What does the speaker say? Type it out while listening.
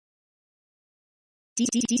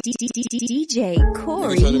DJ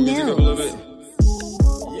Corey Millz.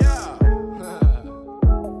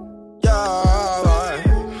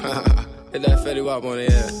 Hit that Fetty Wap on the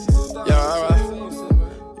air. Alright.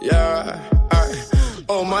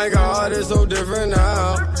 Oh my God, it's so different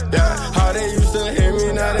now. Yeah, how they used to hit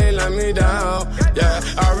me, now they let me down. Yeah,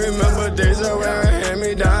 I remember days of wearing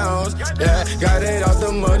hand-me-downs. Yeah, got it out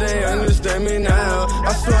the mud, they understand me now.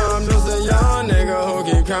 I swear I'm just a young nigga who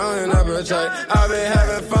keep counting up a check. I been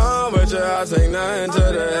having fun with you, I take nothing to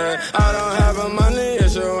the head. I don't have a money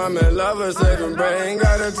issue, I'm in love with saving brain.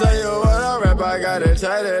 Gotta tell you what I rap, I got it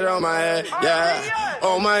tatted on my head. Yeah,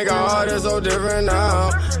 oh my God, it's so different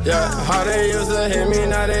now. Yeah, how they used to hit me,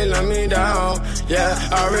 now they let me down. Yeah,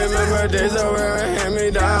 I remember days of wearing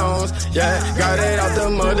hand-me-downs. Yeah, got it out the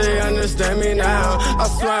mud, they understand me now. I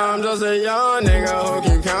swear I'm just a young nigga who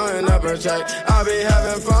keep counting up a check. I be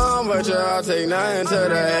having fun, but you, I'll take nothing to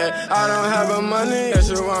the head. I don't have a money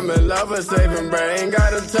issue, I'm in love with saving brain.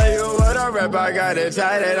 Gotta tell you what I rap, I got it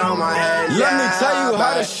tatted on my head. Let me tell you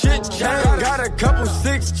how the shit changed. Got a couple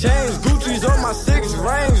 6 chains, Gucci's on my 6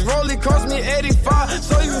 rings. Rollie cost me 85,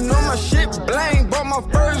 so you know my shit blank. Bought my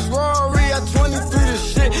first Rory at 23,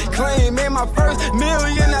 this shit clean. Made my first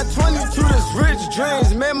million at 22, this rich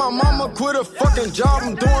dreams. Made my mama quit a fucking job,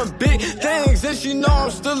 I'm doing big things. And she know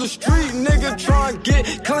I'm still a street nigga trying to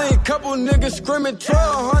get clean. Couple niggas screaming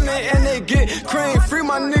 1200 and they get cream. Free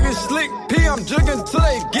my niggas Slick P, I'm jugging till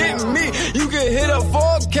they get me. You can hit up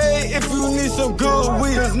 4K if you need some good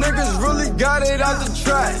weed. Cause niggas really got it out the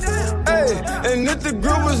track. Ayy, and if the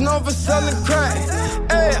group was known for selling crack.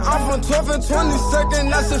 Ayy, I'm from 12th and 22nd,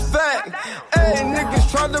 that's a fact. Ayy, niggas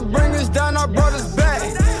tried to bring us down, I brought us back.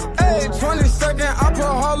 Ayy, 22nd, I put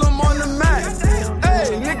Harlem on the map.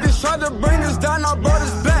 Ayy, niggas tried to bring us down, I brought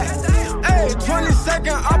us back. Ayy,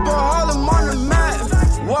 22nd, I put Harlem on the map.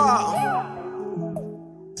 Wow.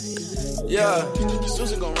 Yeah,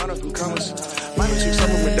 Susan gon' run up from commas. Minor chicks up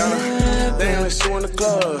with Madonna. They ain't let you in the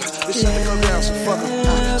club. This shit they go down, so fuck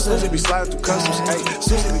em. Susie be sliding through customs. Ayy,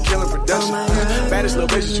 Susie be killing production. Baddest little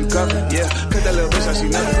bitch that you cover. Yeah, cut that little bitch like she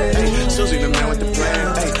nothing. Ayy, Susie the man with the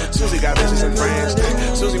plan. Ayy, Susie got bitches in France.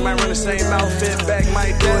 Ayy, Susie might run the same outfit back,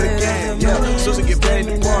 might do it again. Yeah, Susie get paid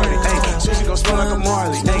to party. Ayy, Susie gon' smell like a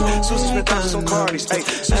Marley. Ayy, Susie spend thousands on Cardis. Ayy,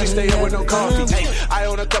 Susie stay up with no coffee. Ayy, I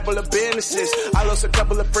own a couple of businesses. I lost a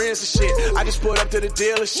couple of friends and shit. I just pulled up to the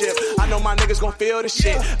dealership. I know my niggas gon' feel the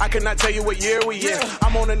shit. I cannot tell you what year we in.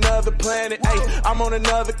 I'm on another planet, ayy. I'm on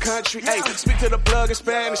another country, ayy. Speak to the plug in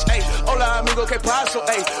Spanish, ayy. Hola amigo, que paso,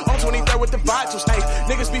 ayy. On 23rd with the vitals, ayy.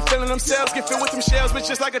 Niggas be feeling themselves, get filled with them shells, bitch,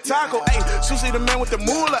 just like a taco, ayy. Susie the man with the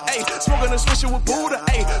moolah, ayy. Smoking a swisher with Buddha,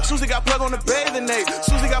 ayy. Susie got plug on the bathing ape.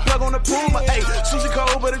 Susie got plug on the Puma, ayy. Susie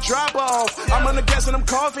cold but a drop off. I'm on the gas and I'm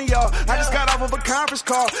coughing, y'all. I just got off of a conference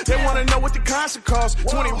call. They wanna know what the concert costs.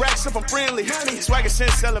 20 racks if I'm friendly. Swagger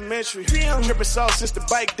since elementary. Trippin' sauce since the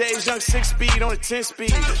bike days. Young 6-speed on a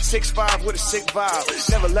 10-speed. 6'5" with a sick vibe.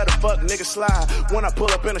 Never let a fuck nigga slide. When I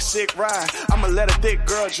pull up in a sick ride, I'ma let a thick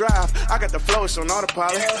girl drive. I got the flow, it's on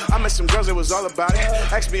autopilot. I met some girls, it was all about it.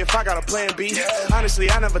 Ask me if I got a plan B. Honestly,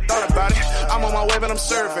 I never thought about it. I'm on my way, but I'm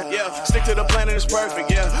surfing, yeah. Stick to the plan and it's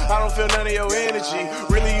perfect, yeah. I don't feel none of your energy.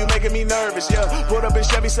 Really, you making me nervous, yeah. Pulled up in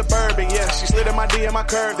Chevy Suburban, yeah. She slid in my DM, I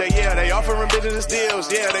curved her, yeah. They offering business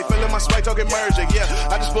deals, yeah. They feeling my swag, talking merger, yeah.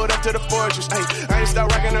 I just pulled up to the fortress, ayy. I ain't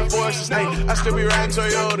start rocking them forces, ayy. I still be riding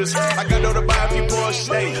Toyotas. I got dough to buy a few Porsches,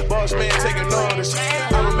 ayy. Boss man taking orders.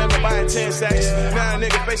 I remember buying 10 sacks. Now a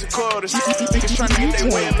nigga facing quarters. Niggas trying to get their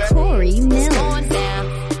win back. Corey Millz. Going down.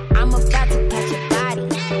 I'm about to catch your body.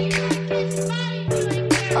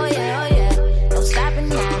 Oh yeah, no stopping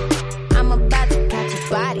now. I'm about to catch your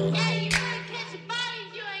body.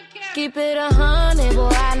 Keep it 100, boy,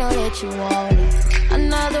 I know that you want it.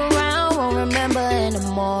 Another round, won't remember in the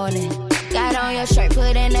morning. Got on your shirt,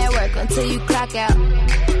 put in that work until you clock out.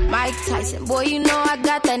 Mike Tyson, boy, you know I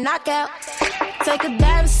got that knockout. Take a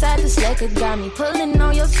dive inside this liquor, got me pulling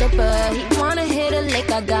on your zipper. He wanna hit a lick,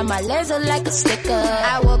 I got my laser like a sticker.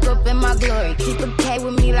 I woke up in my glory, keep a K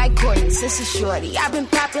with me like Courtney, sister shorty. I've been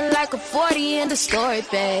popping like a 40 in the story,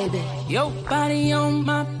 baby. Your body on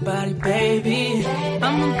my body, baby.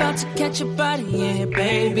 I'm about to catch your body in here,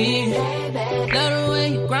 baby. Love the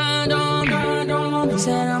way you grind on me.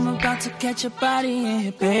 Said I'm about to catch your body in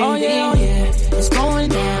here, baby. Oh yeah, it's going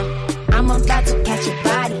down. I'm about to catch your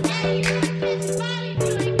body.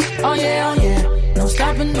 Oh yeah, no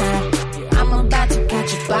stopping now. I'm about to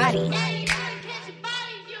catch your body.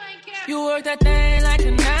 You work that thing like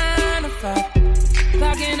a 9 to 5.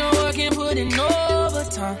 Clocking the work and putting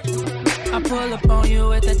overtime. I pull up on you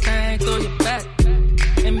with that thing through your back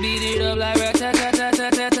and beat it it up like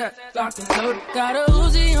rat-tat-tat-tat-tat-tat. Locked and loaded. Got a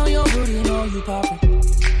Uzi on your booty, know you poppin'.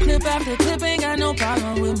 Clip after clip, ain't got no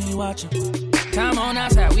problem with me watching. Time on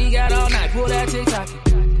outside, we got all night, pull that TikTok.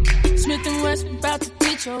 Smith & Wesson, about to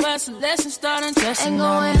teach your ass a lesson, start undressing. Ain't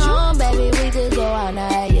going home, baby, we could go all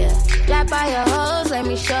night, yeah. Drop by your hoes, let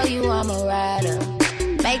me show you I'm a rider.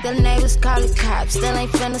 Make the neighbors call the cops, still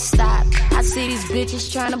ain't finna stop. I see these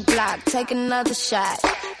bitches tryna block, take another shot.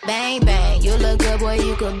 Bang, bang, you look good, boy,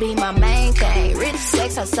 you could be my main thing. Rich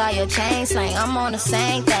sex, I saw your chain slang, I'm on the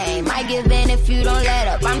same thing. Might give in if you don't let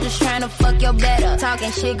up, I'm just tryna fuck your better.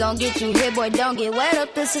 Talking shit gon' get you hit, boy, don't get wet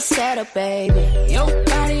up, this a setup, baby. Your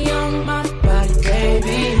body on my body,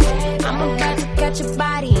 baby. I'm about to catch your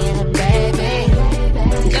body in it, baby.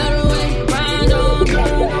 Love the way you grind on me.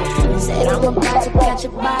 Said I'm about to catch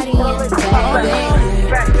your body in it, baby.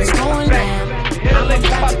 It's going down. I'm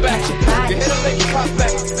about to catch your body.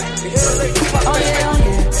 Oh yeah, oh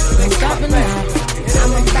yeah. I'm stopping now.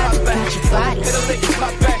 I'm about to catch your body. Hit a lick,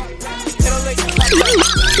 pop back. Hit a lick,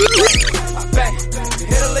 pop back.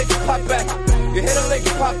 Hit a lick, pop back. You hit a lick,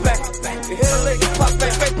 pop back. You hit a lick, pop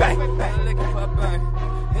back. Bang, bang.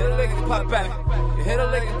 Hit a lick, pop back. You hit a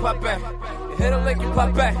lick, pop back. You hit a lick,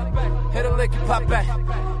 pop back. Hit a lick, pop back.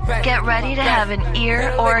 Get ready to have an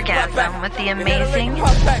ear orgasm with the amazing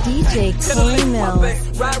DJ Corey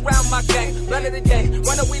Millz. Ride around my gang, run of the day.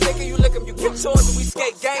 Run up, we lickin', you lick 'em, you kick swords and we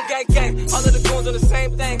skate. Gang, gang, gang. All of the goons on the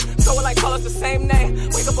same thing. So I like call us the same name.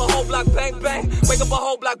 Wake up a whole block, bang, bang. Wake up a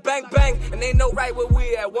whole block, bang, bang. And ain't no right where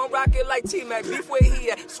we at. One rocket like T-Mac, beef where he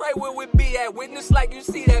at. Straight where we be at. Witness like you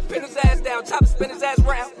see that. Pin his ass down, chop spin his ass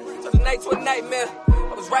round. Turn the night to a nightmare.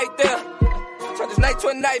 I was right there. Turn this night to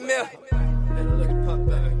a nightmare.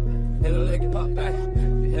 Hit a lick and pop back.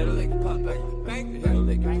 Hit a lick and pop back. Bang. Hit a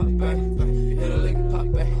lick and pop back. Hit a lick and pop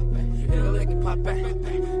back. Hit a lick and pop back.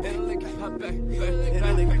 Hit a lick and pop back. Hit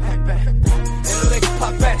a lick and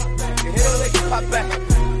pop back. Hit a lick and pop back. Hit a lick and pop back.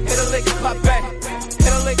 Hit a lick and pop back.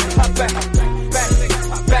 Hit a lick and pop back. Back.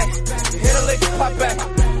 Back. Hit a lick and pop back.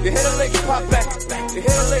 You hit a lick and pop back. You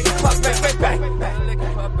hit a lick and pop back. Bang. Hit a lick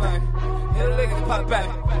and pop back. Hit a lick and pop back.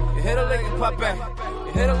 You hit a lick and pop back.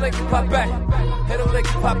 Hit a lick and pop back. Hit a lick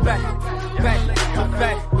and pop back. Back, pop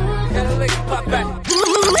back. Hit a lick and pop back.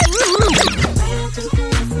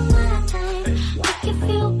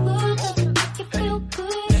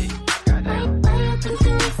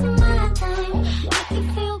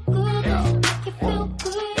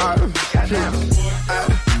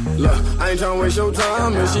 Look, I ain't tryna waste your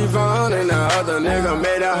time. If she fine and the other nigga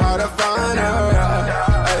made it hard to find her.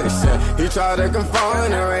 Hey, said he tried to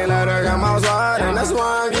confine her, ain't let her come outside, and that's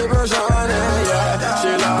why I keep her shining. Yeah, she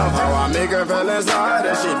love how I make her feel inside,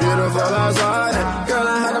 and she beautiful outside. And girl,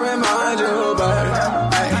 I had to remind you, baby.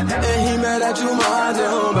 Hey, and he mad at you, mind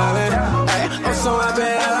you, baby. Hey, I'm so happy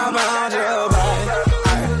that I found you, baby.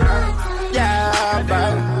 Hey, yeah,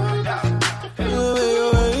 baby.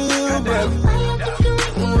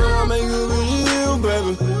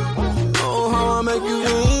 Make you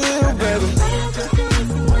real, baby.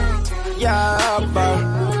 Yeah, baby.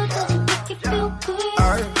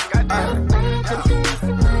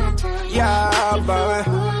 Yeah, baby.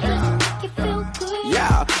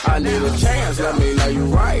 Yeah, I need a chance, let me know you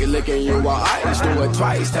right. Licking you while ice, do it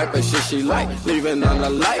twice. Type of shit she like, leaving on the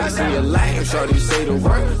light. See a lame, shorty say the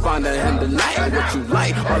word. Find her in the night, what you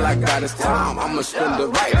like. All I got is time, I'ma spend the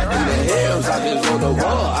right. In the hills, I just know the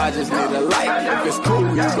world, I just need a light. If it's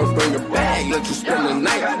cool, you can bring it back, let you spend the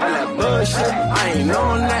night. All that bullshit, I ain't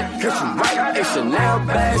on that, cause you right. It's Chanel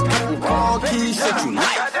bags, couple car keys, shit you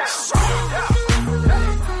like.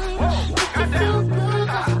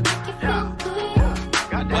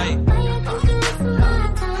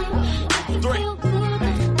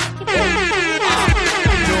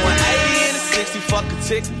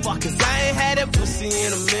 Cause I ain't had that pussy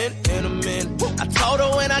in a minute. I told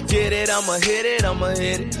her when I get it, I'ma hit it.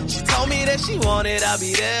 She told me that she want it, I'll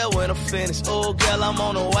be there when I'm finished. Oh, girl, I'm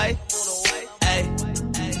on the way. Ay.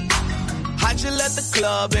 I just left the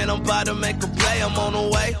club and I'm about to make a play. I'm on the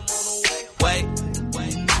way. Wait.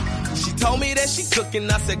 She told me that she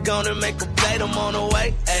cooking, I said gonna make a plate. I'm on the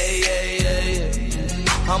way. Ay.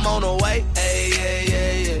 I'm on the way.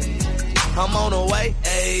 Ay. I'm on the way.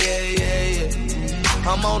 Ay.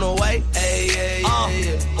 I'm on the way, ayy.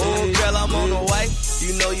 Oh, girl, I'm on the way.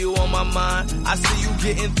 You know you on my mind. I see you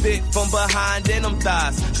getting thick from behind in them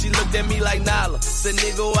thighs. She looked at me like Nala. Said,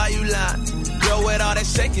 nigga, why you lying? Girl, with all that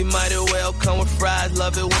shake, it might as well come with fries.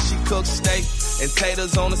 Love it when she cooks steak and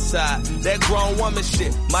taters on the side. That grown woman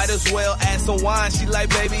shit, might as well add some wine. She like,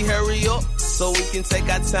 baby, hurry up so we can take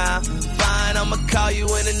our time. Fine, I'ma call you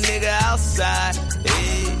and a nigga outside.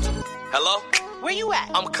 Hey. Hello? Where you at?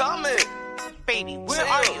 I'm coming. Baby, where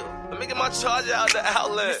are you? Let me get my charger out the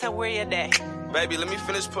outlet. So where you at? Baby, let me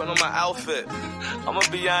finish putting on my outfit. I'ma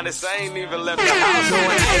be honest, I ain't even left the house. Going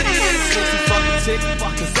 80 in a 60 fucking ticket.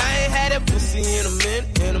 Cause I ain't had that pussy in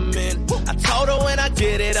a minute. I told her when I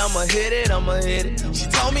get it, I'ma hit it. She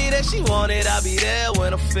told me that she want it, I'll be there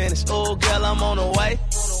when I'm finished. Oh, girl, I'm on the way.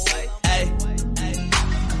 Ay.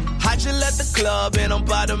 I just left the club and I'm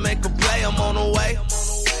about to make a play. I'm on the way.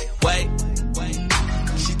 Wait.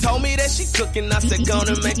 She told me that she cooking, I said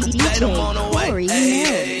gonna make a plate. I'm on the way.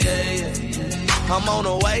 Ay. I'm on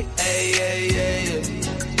the way, ayy.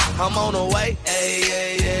 I'm on the way,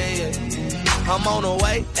 ayy. I'm on the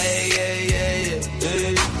way, ayy.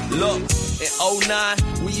 Look, in 09,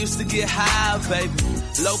 we used to get high, baby.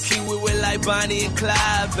 Low key, we were like Bonnie and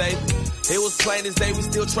Clyde, baby. It was plain as day, we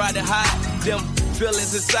still tried to hide them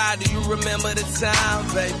feelings inside. Do you remember the time,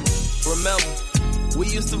 baby? Remember, we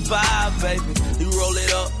used to vibe, baby. You roll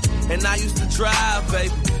it up, and I used to drive,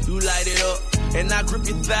 baby. You light it up, and I grip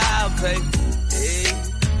your thigh, baby. Hey,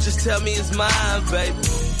 just tell me it's mine, baby.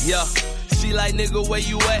 Yeah, she like, nigga, where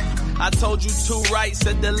you at? I told you 2 rights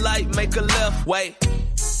at the light, make a left, wait.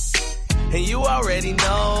 And you already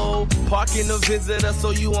know, parking the visitor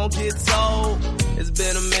so you won't get told. It's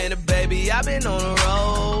been a minute, baby, I've been on the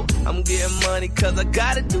road. I'm getting money cause I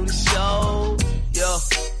gotta do the show. Yeah.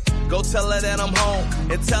 Go tell her that I'm home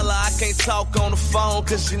and tell her I can't talk on the phone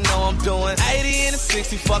cause you know I'm doing 80 in a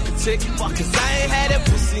 60 fucking ticket. Cause I ain't had that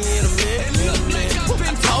pussy in a minute.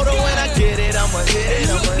 I told her when I get it, I'ma hit it.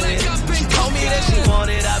 She told me that she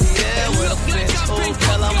want it, I'll be there with a bitch. Oh,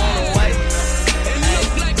 girl, I'm on the way.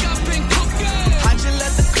 I just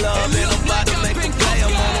left the club and I'm about to make a play.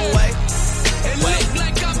 I'm on the way. Wait.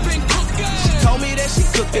 She told me that she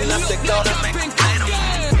cooking, I said gonna make a play.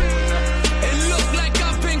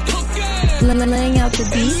 Laying out the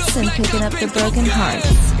beats and picking up the broken hearts.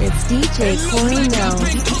 It's DJ Corey Millz.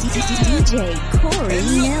 DJ Corey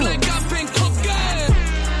Millz.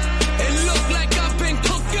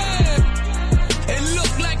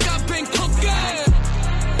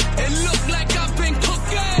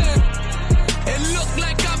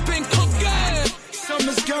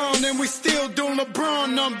 Summer's gone and we still doing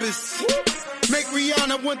LeBron numbers. Make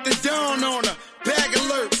Rihanna want the dawn on her. Bag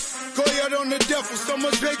alert. Go out on the duffel, so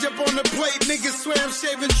much veg up on the plate. Niggas swear I'm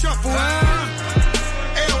shaving truffle.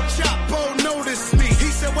 El Chapo noticed me. He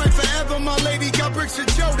said, wait forever, my lady got bricks of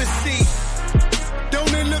Joe to see.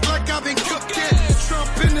 Don't it look like I've been cooking?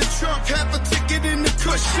 Trump in the trunk, half a ticket in the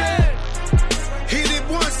cushion. Hit it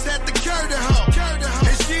once at the Curtis hoe.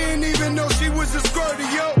 And she didn't even know she was a squirter,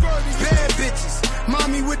 yo. Bad bitches,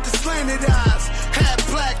 mommy with the slanted eyes. Half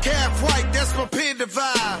black, half white, that's my peer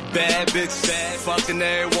divide. Bad bitch, bad, fucking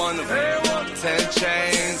every one of them. 10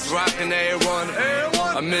 chains, rocking every one of them.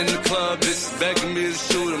 I'm in the club, bitch begging me to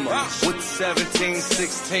shoot 'em up. With the 17,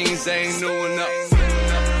 16s, ain't new enough.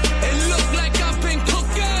 It look like I've been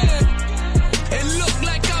cooking. It look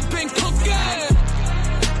like I've been cooking.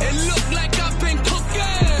 It look like I've been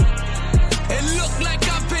cooking. It look like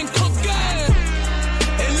I've been cooking.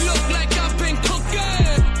 It look like I've been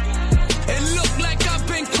cooking. It look like I've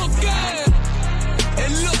been cooking.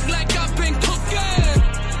 It look like I've been cooking.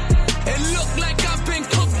 It look like I've been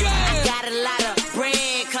cooking. I got a lot of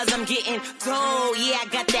bread cause I'm getting gold. Yeah, I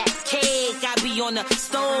got that cake. I be on the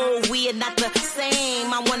stove. We are not the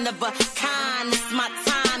same. I'm one of a kind. It's my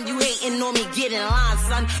time. You hating on me, get in line,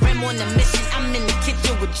 son. Rem on the mission. I'm in the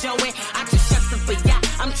kitchen with Joey. I just shut the for ya.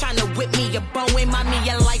 I'm trying to whip me a Boeing. Mommy,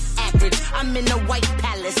 your life average. I'm in the White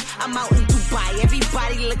Palace. I'm out in Dubai.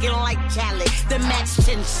 Everybody looking like Cali. The match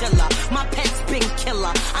chinchilla. My pet's been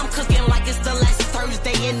killer. I'm cooking like it's the last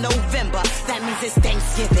Thursday in November. That means it's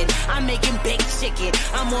Thanksgiving. I'm making baked chicken.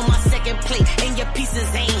 I'm on my second plate and your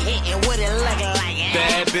pieces ain't hitting. What it looking like?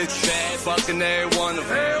 Bad bitch, bad, fucking every one of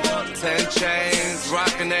them. 10 chains,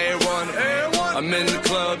 rocking every one of them. I'm in the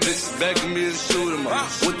club, bitch begging me to shoot 'em up.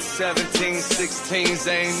 With the 17, 16s,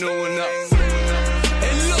 ain't new enough.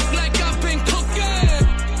 It look like I've been cooking.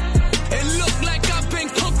 It look like I've been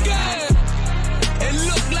cooking. It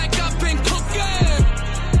look like I've been cooking.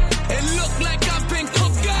 It look like I've been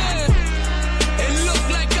cooking. It look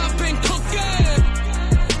like I've been cooking.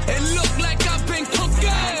 It look like I've been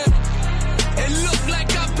cooking. It look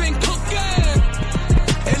like I've been cooking.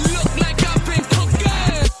 It look like I've been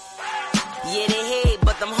cooking. Yeah, they hate,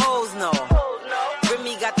 but them hoes know.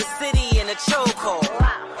 Remy got the city in a chokehold.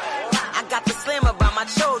 I got the slammer by my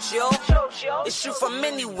choach, yo. It shoot from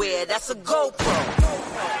anywhere, that's a GoPro.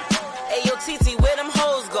 Ayo, TT, where them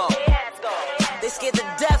hoes go? They scared to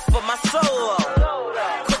death for my solo.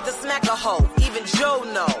 Quick to smack a hoe, even Joe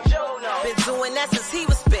know. Been doing that since he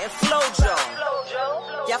was spitting Flojo.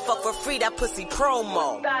 Y'all fuck for free, that pussy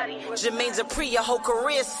promo. Jermaine Dupri, your whole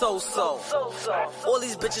career so-so. All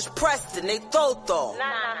these bitches pressed and they throw.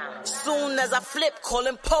 Soon as I flip, call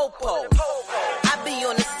him Popo. I be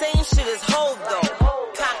on the same shit as Ho though.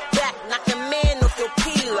 Cock back, knock a man off your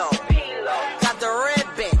pillow. Got the red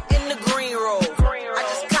band in the green robe. I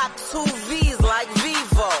just copped 2 V's like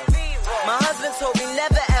Vivo. My husband told me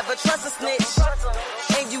never ever trust a snitch.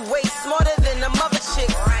 And you way smarter than the mother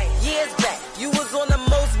chicks. Years back, you was on the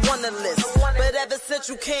most wanted list. But ever since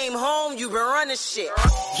you came home, you been running shit.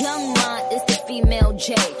 Young Mon is the female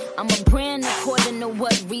J. I'm a brand according to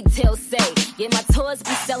what retail say. Yeah, my tours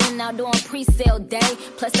be selling out on pre-sale day.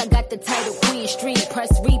 Plus I got the title Queen Street,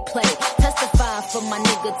 press replay. Testify for my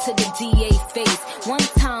nigga to the DA face. One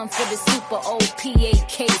time for the super old PA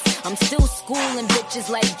case. I'm still schooling bitches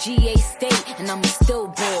like GA State. And I'm still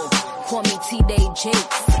bull. Call me T-Day Jakes.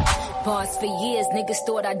 Bars for years, niggas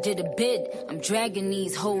thought I did a bid. I'm dragging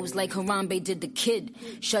these hoes like Harambe did the kid.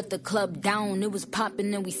 Shut the club down, it was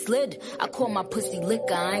poppin' and we slid. I call my pussy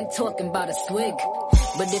liquor, I ain't talking about a swig.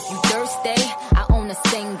 But if you thirsty, I own a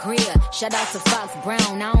sangria. Shout out to Fox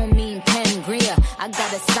Brown, I don't mean Pangria. I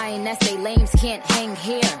got a sign that say lames can't hang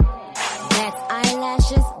here. That's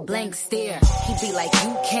eyelashes, blank stare. He be like,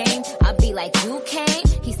 you came? I be like, you came?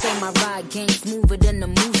 He say my ride game smoother than the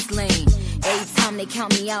moose lane. Every time they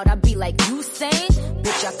count me out, I be like, you sane?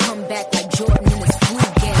 Bitch, I come back like Jordan in his flu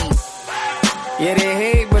game. Yeah, they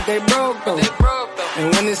hate, but they broke though.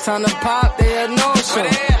 And when it's time to pop, they a no-show.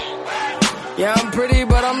 Yeah, I'm pretty,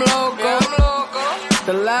 but I'm loco.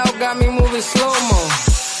 The loud got me moving slow-mo.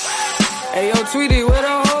 Hey, yo, Tweety, where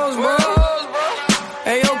the hoes, bro?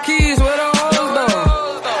 Hey, yo, Keys, where the hoes,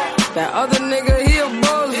 though? That other nigga, he a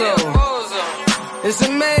bozo. It's a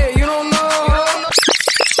mayor, you don't know.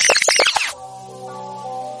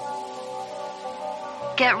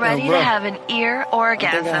 Get ready to have an ear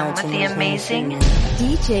orgasm with the amazing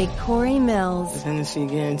DJ Corey Millz. This Hennessy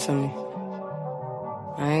getting to me.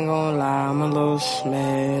 I ain't gonna lie, I'm a little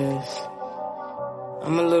smashed.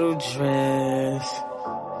 I'm a little dressed.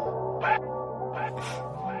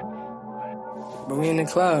 But we in the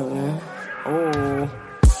club, man. Oh.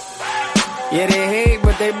 Yeah, they hate,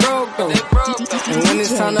 but they broke though. And when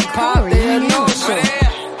it's time to pop, they a no-show.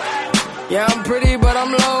 Yeah, I'm pretty, but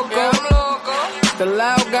I'm loco. The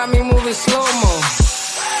loud got me moving slow-mo.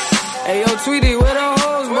 Hey, yo, Tweety, where the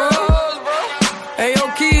hoes, bro? Hey, yo,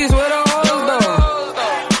 Keys, where the hoes,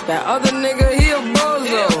 though? That other nigga, he a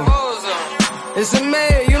bozo. It's a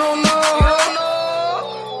mayor, you don't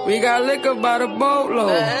know. We got liquor by the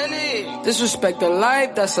boatload. Disrespect the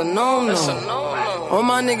life, that's a no-no. All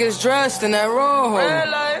my niggas dressed in that rojo.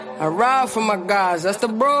 I ride for my guys, that's the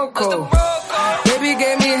bro code. Baby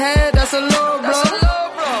gave me head, that's a low blow.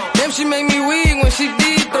 Damn, she make me weak when she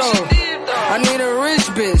deep throw. I need a rich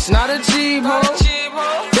bitch, not a cheap hoe.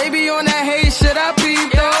 Baby on that hate shit, I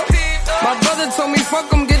peep though. My brother told me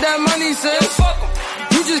fuck him, get that money, sis.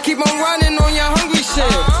 You just keep on running on your hungry shit.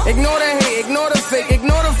 Ignore the hate, ignore the fake,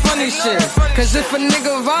 ignore the funny shit. Cause if a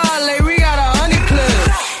nigga violate, we got 100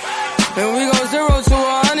 clips. And we go 0 to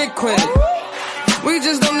 100 quid. We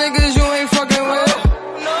just them niggas you ain't fucking with.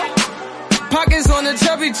 Pockets on the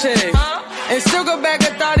chubby chick. And still go back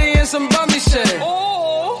a thotty and some bummy shit.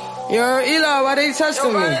 You heard Eli, why they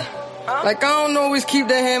testing me? Like I don't always keep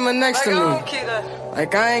the hammer next to me.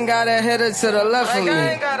 Like I ain't got a header to the left of me.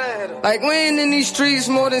 Like we ain't in these streets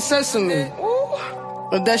more than sesame.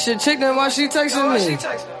 If that shit chick, then why she texting me?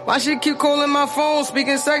 Why she keep calling my phone,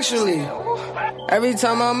 speaking sexually? Every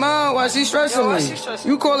time I'm out, why she stressing me?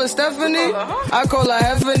 You call her Stephanie? I call her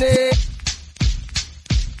Heffany.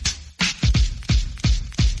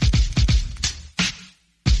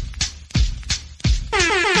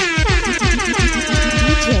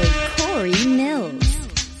 DJ Corey Millz.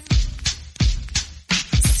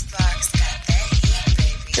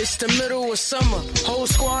 It's the middle of summer. Whole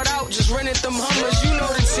squad out, just rented them Hummers. You know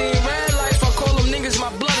the team, red life, I call them niggas my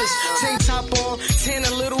brothers. Tank top on, tan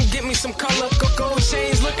a little, get me some color. Gold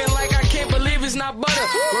chains looking like I can't believe it's not butter.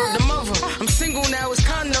 Word to mother, I'm single now, it's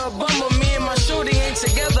kinda a bummer. Me and my shorty ain't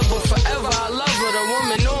together, but forever I love her. The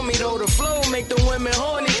woman on me though, the flow make the women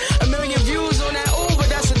horny. 1 million views on that Uber,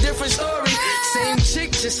 that's a different story. Same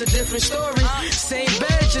chick, just a different story. Same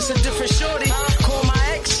bed, just a different shorty. Call my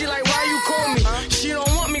ex, she like, why you call me? She don't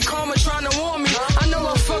want me, karma trying to warn me. I know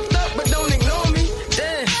I fucked up, but don't ignore me.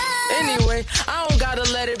 Damn. Anyway, I don't gotta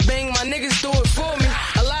let it bang, my niggas do it for me.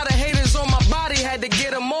 A lot of haters on my body, had to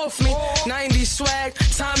get them off me. 90s swag,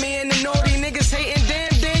 Tommy and the naughty niggas hating.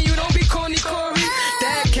 Damn, you don't be corny, Corey.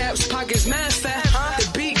 Dad caps, pockets mad fat. The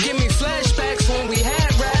beat give me flashbacks when we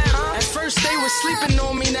had rap. At first they was sleeping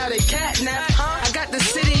on me, now now they catnap. I got the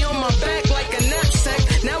city on my back like a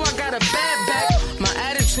knapsack. Now I got a bad back. My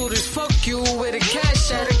attitude is fuck you with a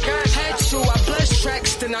cash at. Had to, I bless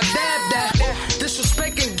tracks, then I dab that.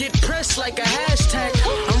 Disrespect and get pressed like a hashtag.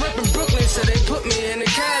 I'm reppin' Brooklyn, so they put me in a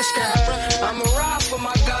cash cab. I'ma ride for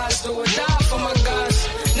my guys, do or die for my guys.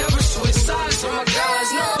 Never switch sides for my guys,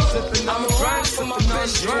 no. I'ma ride for my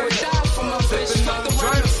bitch, do or die for my bitch. Fuck the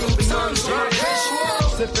word a few times for my bitch, whoa.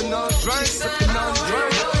 Sippin' on drink, sippin' on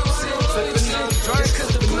drink. Sippin' on drink,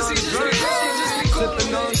 cause the pussy just be crazy.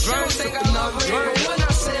 Sippin' on drink, sippin' on drink. When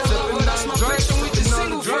I say I love her, that's my bitch, and we just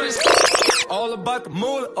single for this. All about the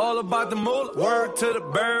moolah, all about the moolah. Word to the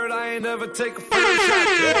bird, I ain't never take a free shot.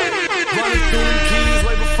 Running through them keys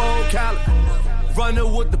way before Cali.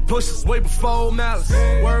 Running with the pushes way before Malice.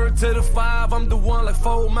 Word to the 5, I'm the one like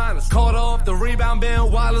 4 minus. Caught off the rebound,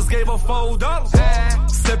 Ben Wallace gave her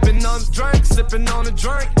 $4. Sipping on the drink, sipping on the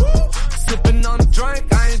drink. Sipping on the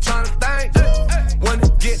drink, I ain't trying to think. When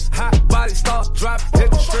it get hot, body start dropping.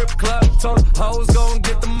 Hit the strip club, told the hoes go and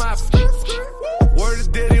get the mop. Word to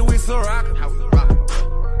Diddy, we still rockin'.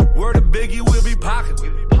 Word to Biggie, we'll be pockin'.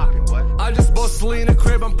 I just bought Selena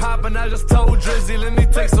crib, I'm poppin'. I just told Drizzy, let me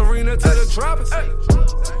take Serena to the tropics.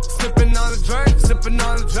 Sippin' on the drink, sippin'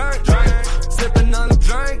 on the drink. Sippin' on the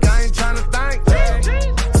drink, I ain't tryna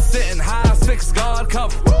think. Sitting high, 6 guard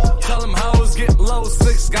cover. Tell them hoes get low,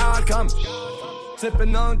 6 guard coming.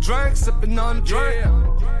 Sippin' on the drink, sippin' on the drink.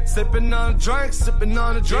 Sippin' on the drink, sippin'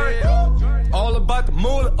 on the drink. All about the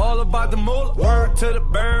moolah, all about the moolah. Word to the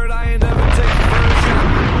bird, I ain't never take a first shot.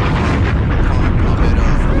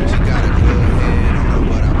 She got a good head, don't know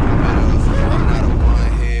what I pump it up. I'm not a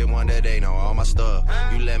one-head wonder, they know all my stuff.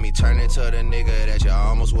 You let me turn into the nigga that you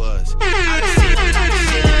almost was. I done seen all type of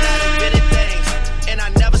shit and I done been in things. And I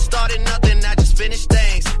never started nothing, I just finished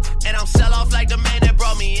things. And I'm sell off like the man that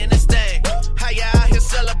brought me in this thing. How you out here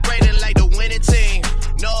celebrating like the winning team?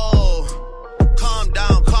 No, calm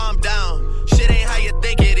down, calm down. Shit ain't how you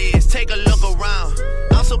think it is, take a look around.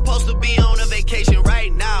 I'm supposed to be on a vacation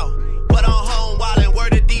right now, but I'm home wildin',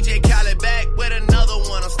 word to DJ Khaled, back with another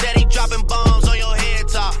one. I'm steady dropping bombs on your head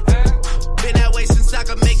top. Been that way since I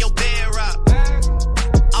could make your bed rock.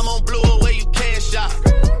 I'm on blue away, you can't shop.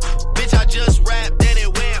 Bitch, I just rapped, then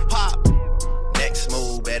it went pop. Next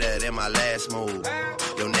move better than my last move.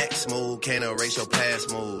 Your next move can't erase your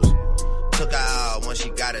past moves. Took her out when she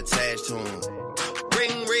got attached to him.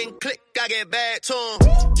 Ring, ring, click, I get back to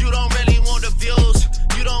him. You don't really want the views.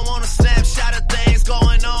 You don't want a snapshot of things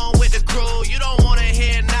going on with the crew. You don't want to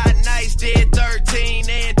hear not nice, did 13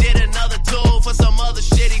 and did another 2 for some other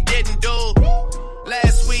shit he didn't do.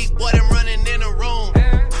 Last week, what I'm running in a room.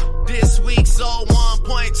 This week, sold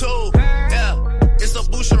 1.2. Yeah, it's a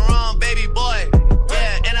Boucheron, baby boy.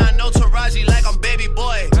 Yeah, and I know Taraji like I'm baby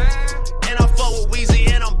boy. And I fuck with Weezy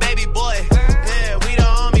and I'm baby boy. Yeah, we the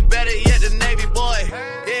army, better yet the Navy boy.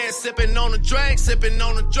 Yeah, sipping on the drink, sipping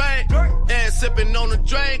on the drink. Yeah, sipping on the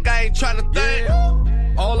drink, I ain't tryna think.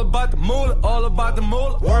 Yeah. All about the moolah, all about the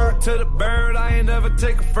moolah. Word to the bird, I ain't never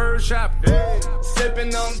take a first shot.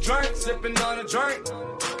 Sipping on the drink, sipping on the drink.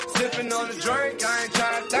 Sipping on the drink, I ain't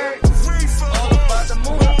tryna think. All about the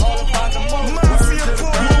moolah, all about the moolah. Word to the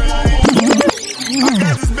bird, I ain't. I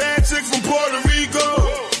got this bad chick from Puerto Rico.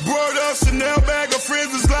 Brought up Chanel bag, her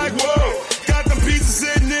friends was like, whoa. Got them pizzas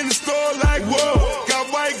sitting in the store like, whoa.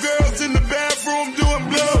 Got white girls in the bathroom doing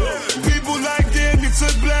blow. People like, damn, you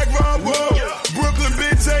took Black Rob, whoa. Brooklyn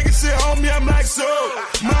bitch taking shit on me, I'm like, so.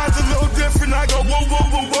 Mine's a little different, I go, whoa, whoa,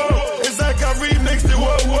 whoa, whoa. It's like I remixed it,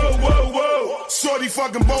 whoa, whoa, whoa, whoa. Shorty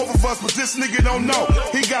fucking both of us, but this nigga don't know.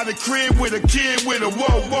 He got a crib with a kid with a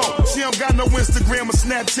whoa, whoa. She don't got no Instagram or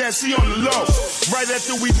Snapchat, she on the low. Right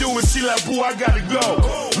after we do it, she like, boo, I gotta go.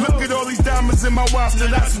 Look at all these diamonds in my watch, now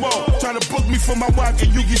that's whoa. Tryna book me for my watch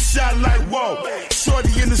and you get shot like whoa.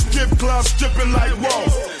 Shorty in the strip club, stripping like whoa.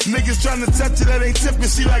 Niggas tryna touch it, that ain't tipping,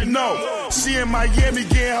 she like no. She in Miami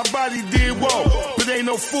getting her body did whoa. But ain't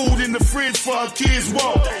no food in the fridge for her kids,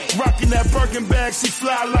 whoa. Rocking that Birkin bag, she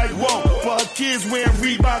fly like whoa. For her kids wearing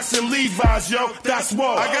Reeboks and Levi's, yo, that's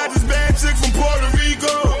whoa. I got this bad chick from Puerto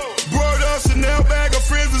Rico. Brought up Chanel bag, her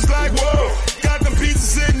friends was like whoa. Got them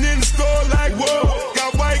pizzas sitting in the store like whoa.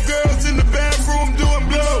 Got white girls in the bathroom doing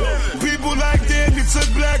blow. People like, damn, you took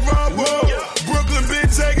Black Rob, whoa. Brooklyn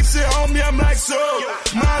bitch taking shit on me, I'm like, so.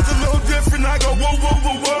 Mine's a little different, I go, whoa, whoa,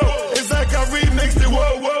 whoa, whoa. It's like I remixed it,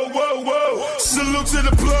 whoa, whoa, whoa, whoa. Salute to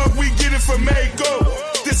the plug, we get it from Mako.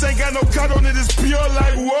 This ain't got no cut on it, it's pure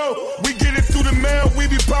like whoa. We get it through the mail, we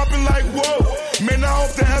be popping like whoa. Man, I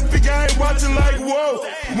hope the FBI ain't watching like whoa.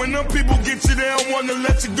 When them people get you, they don't wanna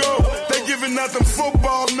let you go. They giving out them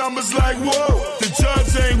football numbers like whoa. The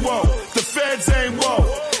judge ain't whoa, the feds ain't whoa.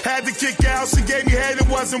 had to kick out. She gave me head, it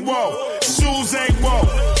wasn't woe. Shoes ain't woe.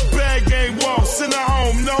 Bag ain't woe. Send her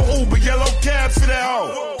home, no Uber. Yellow cab for that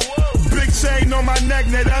hoe. Big chain on my neck,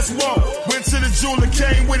 now that's whoa. Went to the jeweler,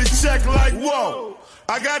 came with a check like whoa.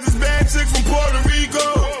 I got this bad chick from Puerto Rico.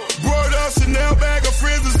 Brought her Chanel bag, her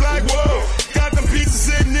friends was like whoa. Got them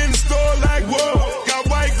pizzas sitting in the store like whoa. Got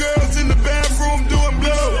white girls in the bathroom doing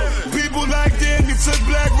blow. People like damn, you took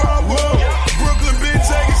black raw, whoa. Brooklyn been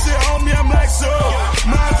taking shit on me, I'm like so.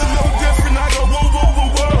 Mine's a little different, I go whoa, whoa,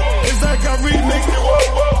 whoa, whoa. It's like I remixed it,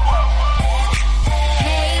 whoa, whoa.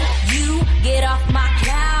 Hey, you get off my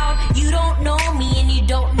cloud. You don't know me and you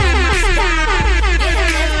don't know my style.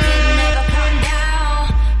 Getting lifted, never come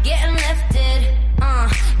down. Getting lifted,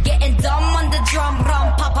 getting dumb on the drum, rum,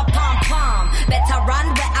 pop, pop, pom, pom. Better run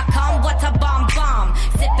where I come, what a bomb, bomb.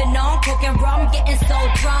 Sipping on coke and rum, getting so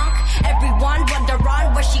drunk. Everyone wonder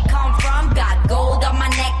on where she come from. Got gold on my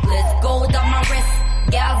necklace, gold on my wrist.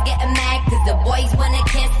 Gals getting mad cause the boys wanna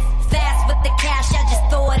kiss. Fast with the cash, I just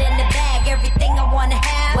throw it in the bag. Everything I wanna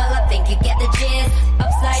have, well I think you get the gist.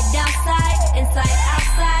 Upside, downside, inside,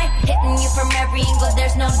 outside. Hitting you from every angle,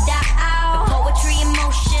 there's no doubt. The poetry in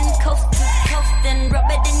motion, coast to coast. And rub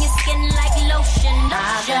it in your skin like lotion.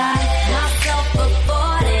 I got myself a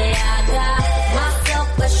 40, I got myself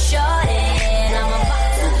a shorty. And I'm about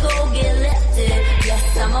to go get lifted.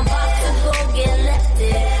 Yes, I'm about to go get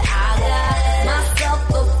lifted. I got myself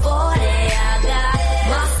a 40, I got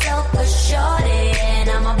myself a shorty. And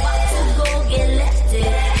I'm about to go get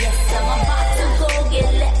lifted. Yes, I'm about to go get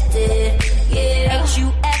lifted. Yeah.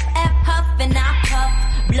 H-U-F-F, huff and I puff.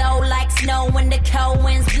 Blow like snow when the cold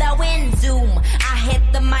winds blowing. Zoom, I hit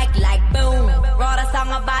the mic like boom. Wrote a song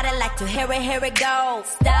about it like to hear it go.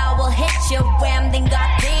 Style will hit you, wham, then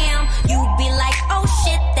goddamn. You be like, oh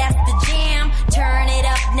shit, that's the jam. Turn it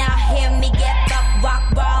up, now hear me get up.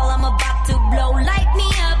 Rock ball, I'm about to blow, light me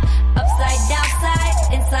up. Upside,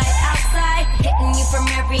 downside, inside, outside. Hitting you from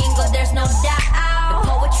every angle, there's no doubt. The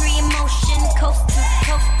poetry in motion, coast to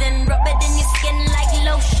coast. And rub it in your skin like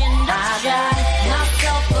lotion. I got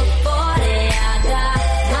myself a 40, I got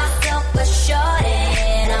myself a shorty.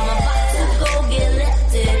 And I'm about to go get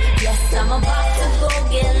lifted. Yes, I'm about to go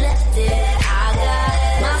get lifted. I got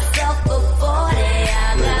myself a 40,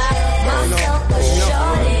 I got myself a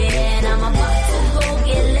shorty. And I'm about to go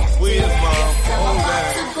get lifted. Yes, I'm about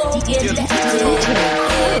to go get lifted.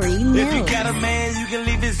 If you got a man, you can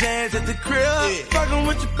leave his ass at the crib. Fucking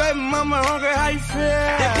with your baby mama, hungry, how you feel?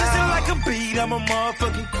 If it's like a beat, I'm a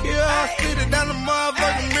motherfucking kill. I spit it down the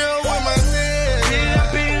motherfucking mill with my head. Beat it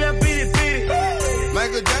up, beat it up, beat it, beat it.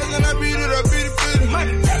 Michael Jackson, I beat it up, beat it, beat it.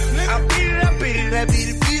 Michael Jackson, I beat it up, beat it up, beat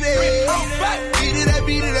it, beat it. Beat it up,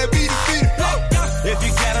 beat it up, beat it, beat it. If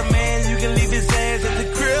you got a man, you can leave his ass at the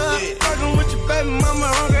crib. Fucking with your baby mama,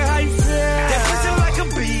 hungry, how you feel? If it's like a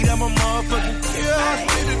beat, I'm a motherfucking kill. I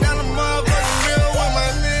spit it down the motherfucking mill with my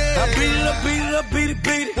head. I beat it up, beat it up, beat it,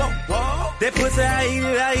 beat it. That pussy, I eat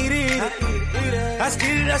it, I eat it. I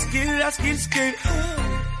skid it, I skid it, I skid it, skid it.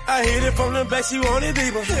 I hit it from the back, she wanted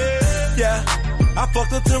deeper. Yeah, I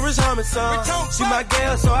fucked her to Rich Homie, son. She my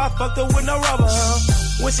gal, so I fucked her with no rubber,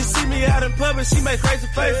 When she see me out in public, she make crazy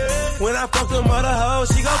faces. When I fucked her mother hoe,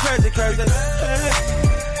 she go crazy, crazy.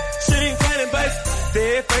 She ain't planning base.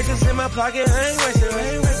 Dead faces in my pocket, I ain't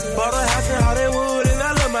wasting. Bought a house in Hollywood, and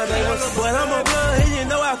I love my neighbors. But I'm a blood, and you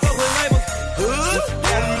know I fuck with neighbors.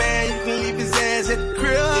 Got a man, you can leave his ass at the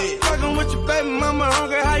crib. Fucking with your baby mama,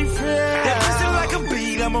 hungry, how you feel? That pussy like a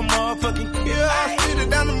beat, I'm a motherfucking kill. I spit it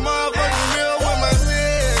down the motherfucking mill with my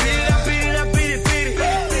head. Beat it up, beat it up, beat it, beat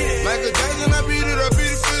it. Michael Jackson, I beat it up,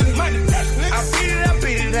 beat it, beat it. Michael Jackson, I beat it up,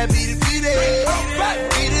 beat it up, beat it, beat it.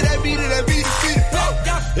 Beat it up, beat it up, beat it, beat it.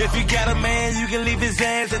 If you got a man, you can leave his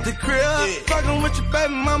ass at the crib. Fucking with your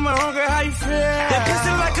baby mama, hungry, how you feel? That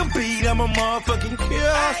pussy like a beat, I'm a motherfucking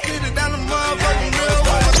kill. I spit it down the motherfucking mill.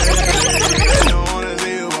 You don't wanna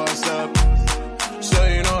see what's up, so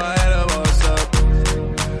you know I had a what's up.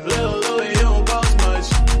 Little Louis, you don't cost much.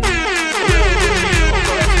 Little Louis, you don't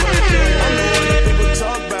cost much. I'm the one that people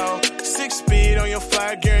talk about. 6 speed on your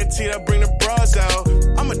fly, guaranteed I bring the bras out.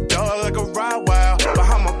 I'm a dog like a ride wild.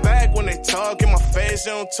 Behind my back when they talk, in my face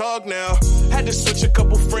they don't talk now. Had to switch a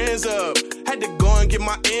couple friends up. Had to go and get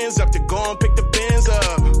my ends up, to go and pick the bins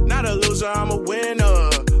up. Not a loser, I'm a winner.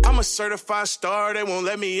 I'm a certified star, they won't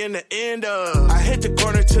let me in the end of. I hit the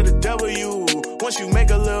corner to the W. Once you make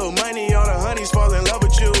a little money, all the honeys fall in love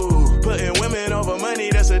with you. Putting women over money,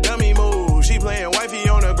 that's a dummy move. She playing wifey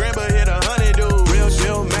on the gram, but hit 100 dude. Real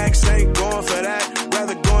deal, Max ain't going for that.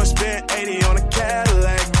 Rather go and spend 80 on a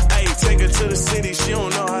Cadillac. Ayy, take her to the city, she don't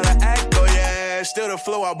know how to act, oh yeah. Still the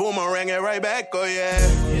flow, I boomerang it right back, oh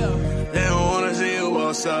yeah. They don't wanna see you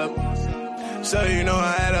boss up. So you know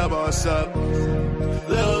I had to boss up.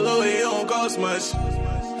 Lil' Louis, you don't cost much.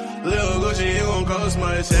 Lil' Gucci, you don't cost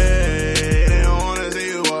much. Hey, they don't wanna see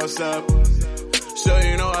you boss up. So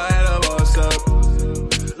you know I had to boss up.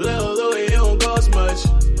 Lil' Louis, you don't cost much.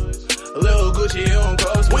 Lil' Gucci, you don't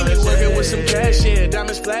cost much. When you working with some cash, yeah,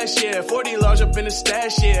 diamonds flash, yeah, 40 large up in the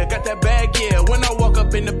stash, yeah, got that bag, yeah, when I walk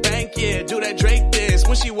up in the bank, yeah, do that Drake dance,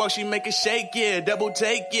 when she walk, she make it shake, yeah, double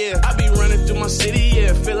take, yeah, I be running through my city,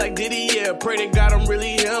 yeah, feel like Diddy, yeah, pray to God I'm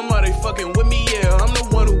really him, are they fucking with me, yeah, I'm the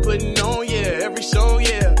one who putting on, yeah, every song,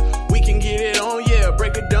 yeah, we can get it on, yeah,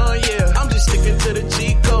 break it down, yeah, I'm just sticking to the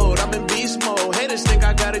cheat code, I'm in beast mode, haters think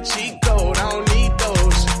I got a cheat code, I don't need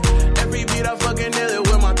those, every beat I fucking nail it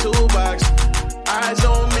with my toolbox. Eyes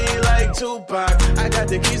on me like Tupac. I got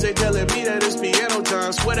the keys, they telling me that it's piano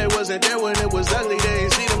time. Swear they wasn't there when it was ugly, they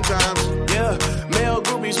ain't see them times. Yeah, male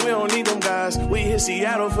groupies, we don't need them guys. We hit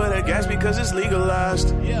Seattle for the gas because it's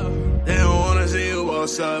legalized. Yeah, they don't wanna see you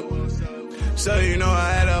boss up. So you know I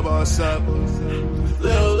had to boss up.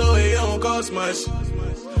 Lil' Louis, you don't cost much.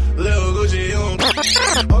 Lil' Gucci, you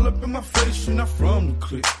don't. All up in my face, you're not from the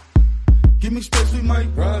clique. Give me space, we might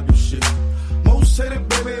rob your shit. Most say that,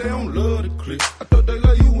 baby, they don't love the click. I thought they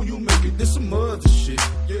love you when you make it. This some other shit.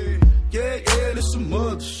 Yeah, this some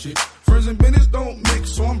other shit. Friends and business don't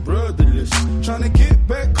mix, so I'm brotherless. Tryna get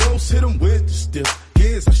back close, hit them with the stiff.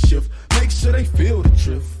 Gears I shift, make sure they feel the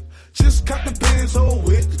drift. Just cop the Benz, hold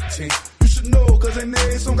with the tent. You should know, cause in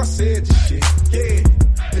every song I said this shit.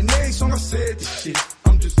 Yeah, in every song I said this shit.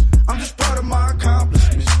 I'm just proud of my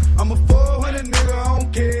accomplishments. I'm a 400 nigga, I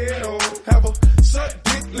don't care at all. Have a suck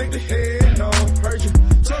dick, lick the head, no. Heard you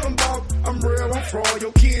tell them about I'm real, I'm fraud.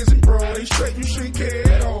 Your kids and bro, they straight, you shouldn't care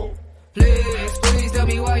at all. Please tell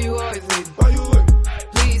me why you always hate. Why you wait?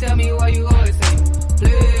 Please tell me why you always hate.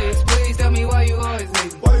 Please tell me why you always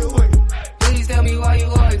hate. Why you wait? Please tell me why you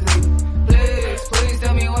always hate. Please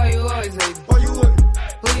tell me why you always hate. Why you wait?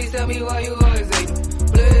 Please tell me why you always hate.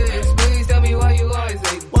 Please tell me why you always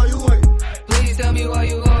hate. Why you wait? Please tell me why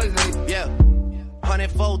you always hate. Yeah,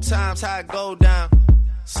 104 times how it go down.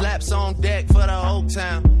 Slaps on deck for the whole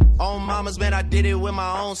town. On mamas, man, I did it with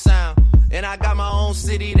my own sound. And I got my own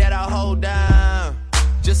city that I hold down.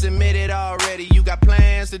 Just admit it already. You got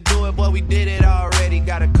plans to do it, boy, we did it already.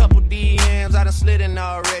 Got a couple DMs, I done slid in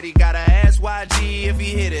already. Gotta ask YG if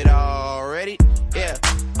he hit it already. Yeah,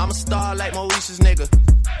 I'm a star like Moesha's nigga.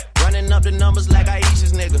 Running up the numbers like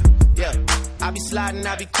Aisha's nigga. Yeah, I be sliding,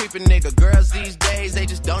 I be creeping nigga. Girls these days, they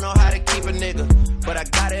just don't know how to keep a nigga. But I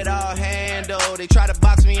got it all handled. They try to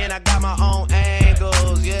box me and I got my own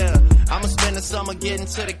angles, yeah. I'ma spend the summer getting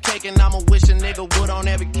to the cake and I'ma wish a nigga would on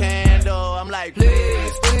every candle. I'm like,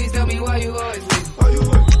 please tell me why you always hate. Why you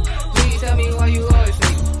wait? Please tell me why you always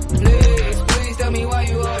hate. Please tell me why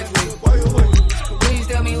you always hate. Why you wait? Please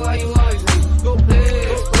tell me why you always hate.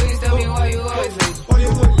 Please tell me why you always hate. Why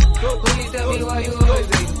you wait? Please tell me why you always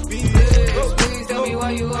hate. Please tell me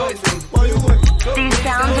why you always hate. Why you wait? These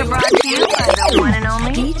sounds are brought to you by the one and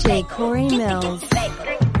only DJ Corey Millz.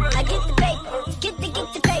 I get the paper, get the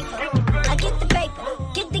paper. I get the paper,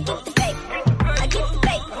 get the paper. I get the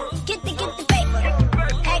paper, get the paper.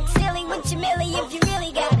 Act silly with your milli if you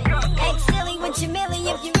really got it. Act silly with your milli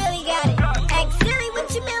if you really got it. Act silly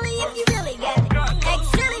with your milli if you really got it. Act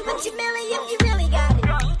silly with your milli if you really got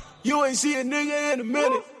it. You ain't see a nigga in a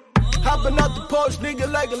minute. Hopping out the porch,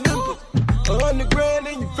 nigga, like Olympic. 100 grand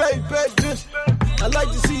in your face, bad dish. I like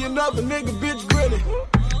to see another nigga bitch grinning.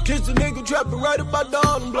 Kiss the nigga trapping right about the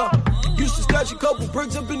Harlem block. Used to stash a couple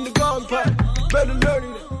bricks up in the garden pot. Better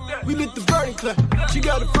learning it. We lit the burning clap. She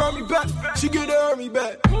got it from me back. She get her army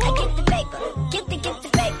back. I get the paper, get the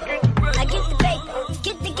paper. I get the paper,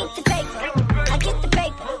 get the paper. I get the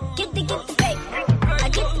paper, get the paper. I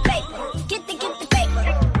get the paper, get the paper.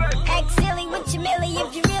 Act silly with your milli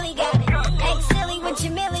if you really got it. Act silly with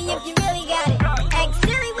your milli if you really got it. Act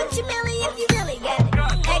silly with your milli if you really got it.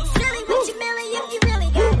 Act silly with your milli if you really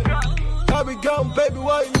got it. I be gone, baby,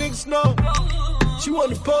 why you niggas know? She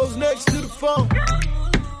wanna pose next to the phone.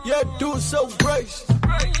 Yeah, do it so gracious.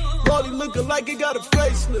 Rollie looking like it got a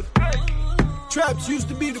facelift. Traps used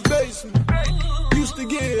to be the basement. Used to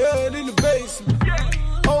get head in the basement.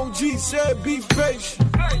 OG said be patient.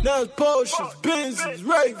 Now it's Porsches, Benzes,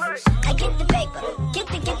 Ravens. I get the paper, get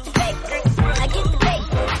the paper. I get the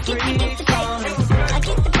paper, get the paper. I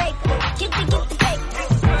get the paper, get the paper.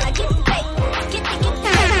 I get the paper, get the paper.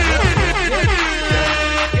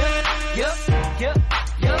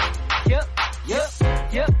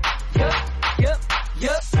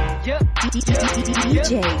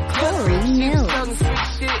 DJ Corey Millz.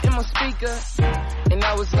 Shit in my speaker, and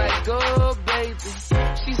I was like, go baby.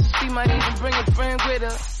 She said she might even bring a friend with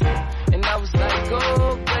her. And I was like,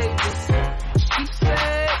 oh, baby. She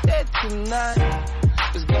said that tonight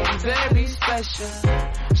was gonna be very special.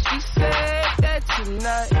 She said that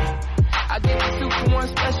tonight I get the 2-for-1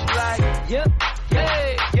 special like, yep,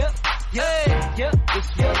 hey, yep, yeah, yep,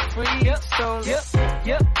 it's your free, yep, so, yep,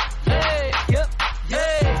 yep, hey, yep,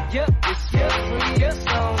 yeah, yep, it's your free, yep,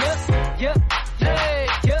 so, yep, yep, hey,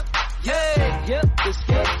 yep, yeah, yep, it's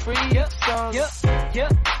your free, yep, so, yep,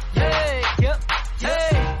 yep, hey, yep,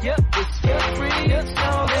 hey, yep, it's your free, yep,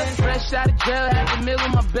 so, yep. Fresh out of jail, had the middle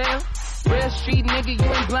of my bail. Real street nigga,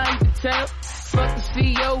 you ain't blind, you can tell. Fuck the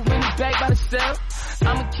CEO, when he's back by the cell.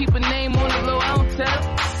 I'ma keep a name on the low, I don't tell.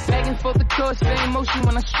 Back and forth the course, same motion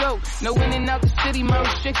when I stroke. No in and out the city, my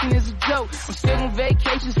restriction is a joke. I'm still on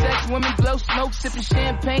vacation, sex, women blow smoke, sipping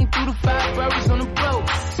champagne through the 5 boroughs on the road.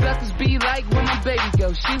 Suckers be like when my baby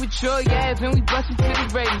go. She with Troy Ave and we bustin' to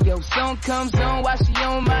the radio. Song comes on while she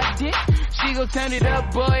on my dick. She gon' turn it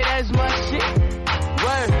up, boy, that's my shit.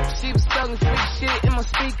 Word, she was talking freak shit in my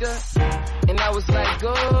speaker. And I was like,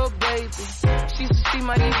 oh, baby. She said she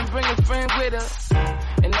might even bring a friend with her.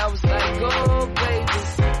 And I was like, oh, baby.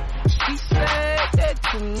 She said that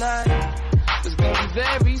tonight was gonna be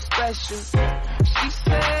very special. She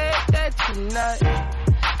said that tonight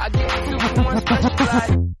I get the 2-for-1 special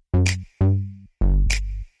like.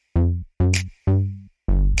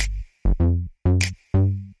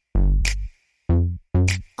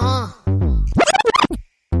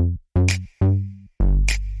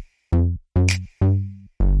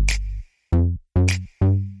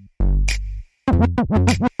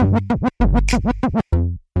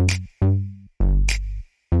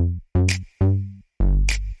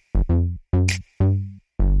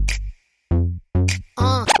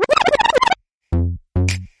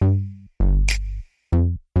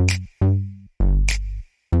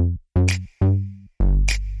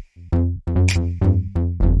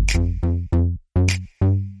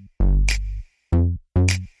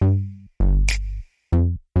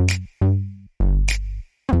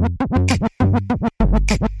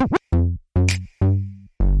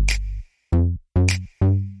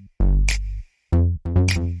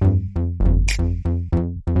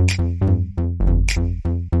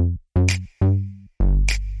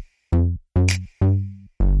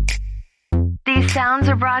 These sounds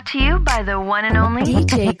are brought to you by the one and only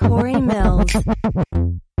DJ Corey Millz.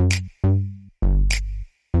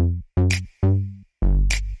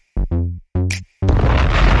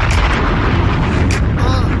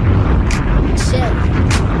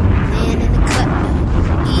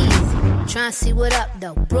 Tryna see what up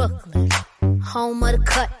though, Brooklyn, home of the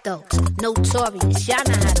cutthroats, notorious. Y'all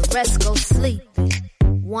know how the rest go sleeping.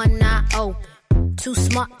 One eye open, too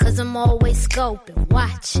smart 'cause I'm always scoping,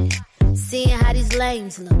 watching, seeing how these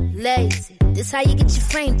lames look, lazy. This how you get your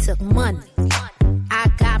frame took, money. I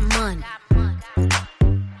got money,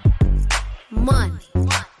 money.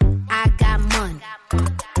 I got money.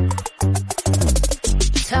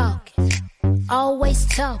 Talking, always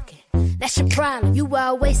talking. That's your problem, you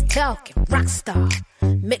always talking. Rockstar,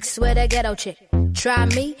 mixed with a ghetto chick. Try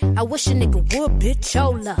me, I wish a nigga would, bitch,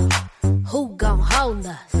 hold up. Who gon' hold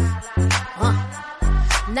us?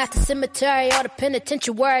 Not the cemetery or the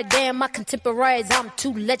penitentiary. Damn, my contemporaries, I'm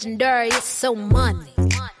too legendary. It's so money.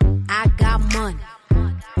 I got money.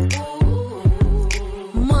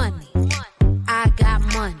 Money. I got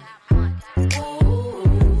money.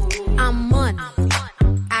 I'm money.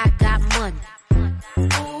 I got money.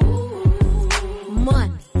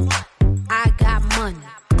 Money, I got money.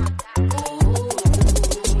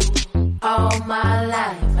 All my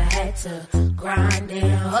life I had to grind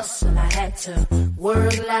and hustle. I had to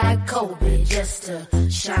work like Kobe just to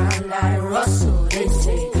shine like Russell. They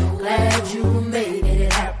say, glad you made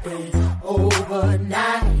it happen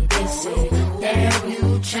overnight. They say, damn,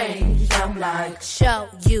 you changed. I'm like, show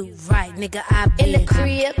you right, nigga. I've been in the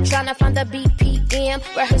crib tryna find the BPM,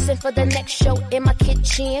 rehearsing for the next show in my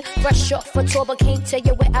kitchen. Fresh off for tour, but can't tell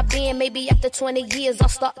you where I've been. Maybe after 20 years, I'll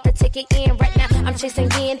start to take it in. Right now, I'm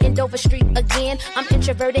chasing in Dover Street again. I'm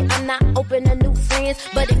introverted, I'm not open to new friends.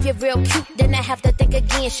 But if you're real cute, then I have to think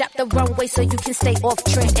again. Shop the wrong way so you can stay off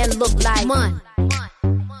trend and look like money.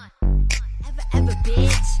 Ever,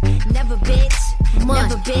 bitch. Never, bitch. Money.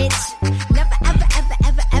 Never, bitch. Never,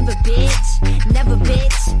 ever, bitch. Never,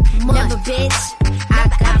 bitch. Money. Never, bitch. I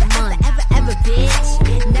got money. Ever, bitch.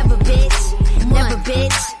 Never, bitch. Never,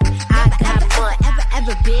 bitch. I got money.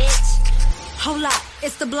 Ever, bitch. Hold up,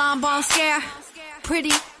 it's the blonde bomb scare.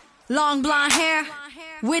 Pretty, long blonde hair.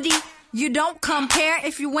 Witty, you don't compare.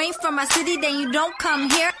 If you ain't from my city, then you don't come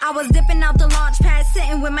here. I was dipping out the launch pad,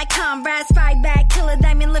 sitting with my comrades. Fight back, killer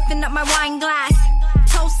diamond, lifting up my wine glass.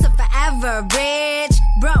 Toast close to forever. Rich,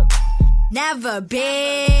 broke, never,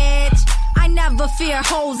 bitch. I never fear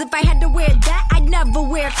hoes. If I had to wear that, I'd never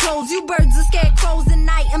wear clothes. You birds are scarecrows and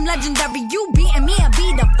I am legendary. You beating me and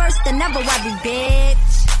be the first to never worry,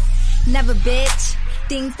 bitch. Never, bitch.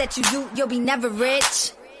 Things that you do, you'll be never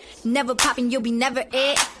rich. Never popping, you'll be never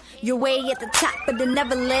it. You're way at the top of the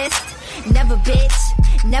never list. Never,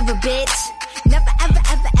 bitch. Never, bitch. Never, ever,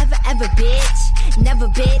 ever, ever, ever, bitch. Never,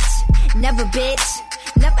 bitch. Never, bitch.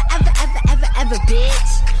 Never, ever, ever, ever, ever,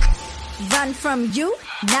 bitch. Run from you?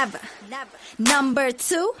 Never. Number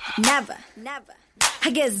two? Never.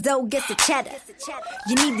 I guess dough gets the cheddar.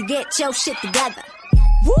 You need to get your shit together.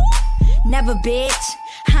 Woo! Never, bitch.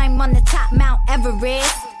 I'm on the top Mount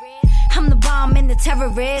Everest. I'm the bomb and the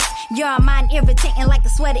terrorist. Your mind irritating like a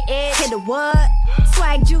sweater is. Hit a what?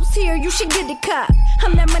 Swag juice here, you should get a cup.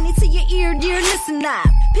 I'm that money to your ear, dear, listen up.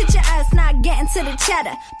 Picture us not getting to the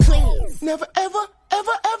cheddar, please. Never, ever,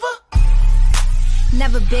 ever, ever.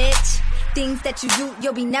 Never, bitch. Things that you do,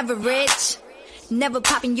 you'll be never rich. Never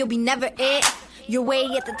popping, you'll be never it. You're way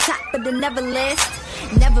at the top of the never list.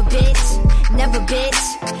 Never, bitch. Never, bitch.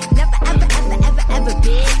 Never, ever, ever, ever, ever,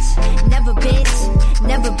 bitch. Never, bitch.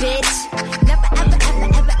 Never, bitch. Never, ever, ever,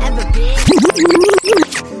 ever, ever, bitch.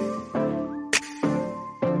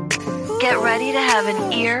 Get ready to have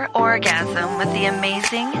an ear orgasm with the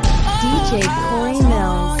amazing DJ Corey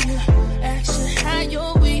Millz. How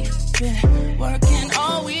your week been working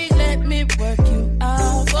all week? Let me work you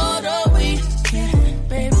out for the weekend,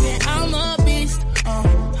 baby. I'm a beast.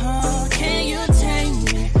 Can you take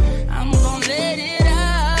me? I'm gonna let it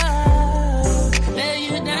out, lay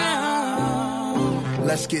you down.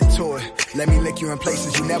 Let's get to it. Let me lick you in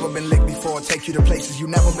places you never been licked before. Take you to places you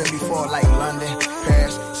never been before, like London,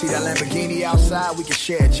 Paris. See that Lamborghini outside? We can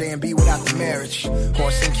share J&B without the marriage.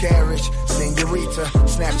 Horse and carriage, senorita.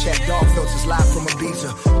 Snapchat dog filters live from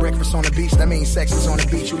Ibiza. Breakfast on the beach, that means sex is on the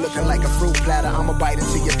beach. You looking like a fruit platter, I'ma bite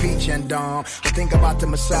into your peach and I think about to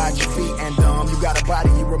massage your feet and you got a body,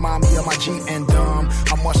 you remind me of my Jeep and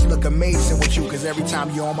I must look amazing with you, cause every time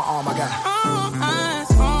you're on my arm, I got all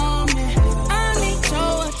eyes on me. I need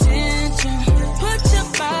your attention. Put your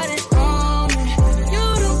body on me. You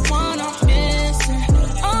the one I'm missing.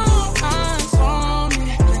 All eyes on me.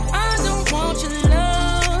 I don't want your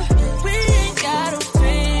love. We ain't gotta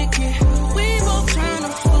fake it. We both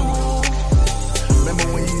tryna fall. Remember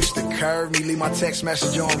when you used to curve me, leave my text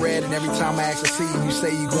message on red, and every time I ask to see you, you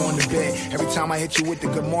say you going to bed. Every time I hit you with the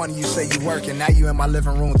good morning, you say you working. Now you in my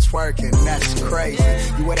living room twerking. That's crazy.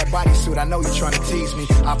 You wear that bodysuit, I know you trying to tease me.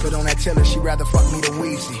 I put on that Tiller, she rather fuck me than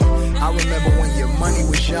Weezy. I remember when your money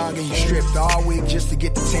was young and you stripped all week just to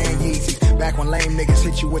get the 10 Yeezys. Back when lame niggas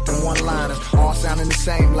hit you with them one-liners, all sounding the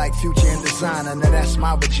same like Future and Designer. Now that's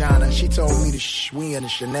my vagina. She told me to we in a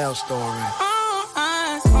Chanel store. All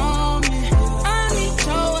eyes on me. I need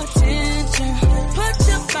your attention. Put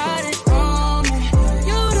your body on me.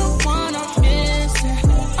 You the one I'm missing.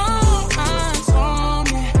 All eyes on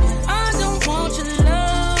me. I don't want your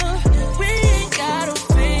love. We ain't gotta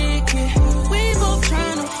fake it. We both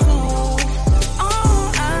tryna fall.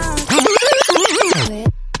 All eyes.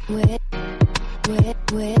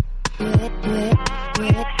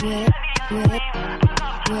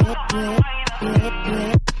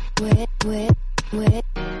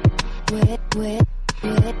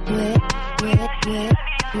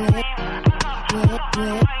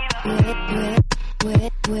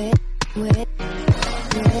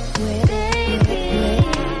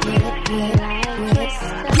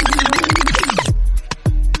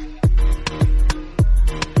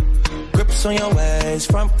 Grips on your ways,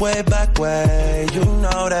 front way, back way. You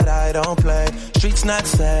know that I don't play. Streets not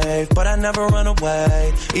safe, but I never run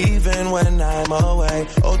away, even when I'm away.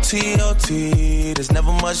 OT, OT, there's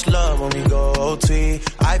never much love when we go OT.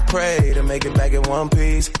 I pray to make it back in one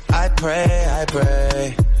piece. I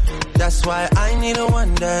pray. That's why I need a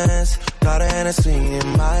one dance. Got a Hennessy in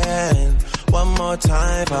my hand. One more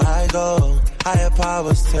time before I go. Higher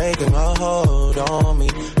powers taking a hold on me.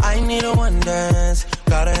 I need a one dance.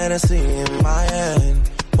 Got a Hennessy in my hand.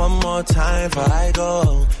 One more time before I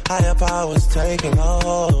go. Higher powers taking a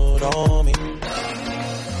hold on me.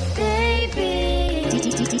 Baby,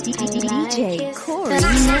 DJ Corey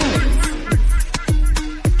Millz.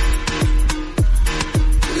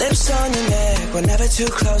 Lips on your neck, we're never too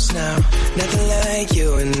close now. Nothing like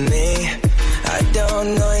you and me. I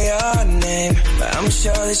don't know your name, but I'm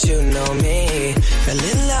sure that you know me. Fell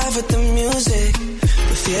in love with the music,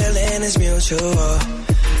 the feeling is mutual.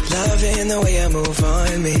 Loving the way I move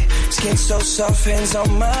on me. Skin so soft, hands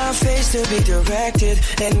on my face to be directed.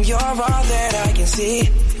 And you're all that I can see.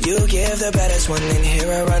 You give the baddest one in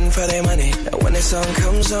here a run for their money. Now when the song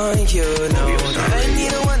comes on, you know I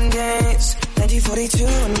need a one dance. 1942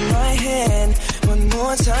 in my hand. One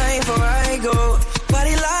more time before I go.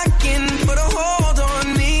 Body locking, put a hold on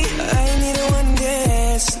me. I need a one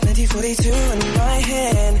dance. 1942 in my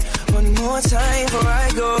hand. One more time before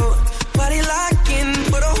I go. Body locking,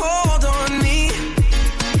 put a hold on me.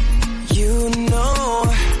 You know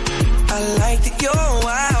I like that you're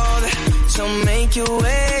wild, so make your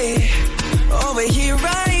way over here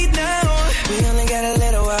right now. We only got a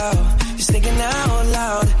little while, just thinking out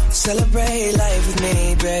loud. Celebrate life with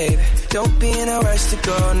me, babe. Don't be in a rush to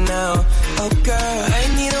go now. Oh girl, I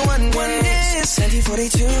need a one dance.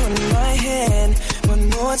 1942 in my hand. One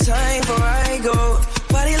more time before I go.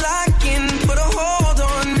 Body locking, put a hold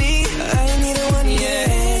on me. I need a one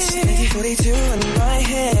dance. 1942 in my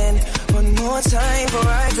hand. One more time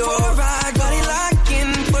before I go. Body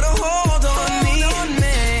locking, put a hold on me.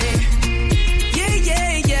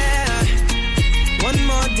 Yeah. One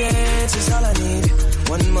more dance is all I need.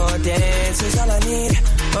 One more dance is all I need.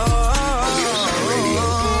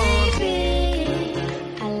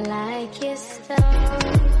 I like your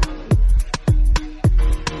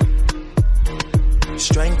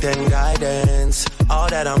Strength and guidance, all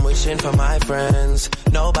that I'm wishing for my friends.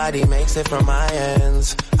 Nobody makes it from my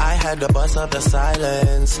ends. I had to bust up the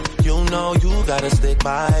silence. You know you gotta stick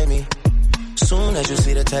by me. Soon as you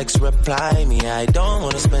see the text, reply me. I don't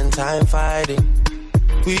wanna spend time fighting.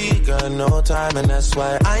 We got no time and that's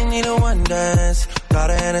why I need a one dance. Got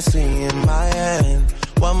a Hennessy in my hand.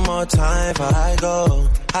 One more time before I go.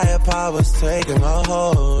 Higher powers taking a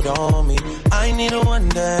hold on me. I need a one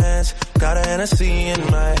dance. Got a Hennessy in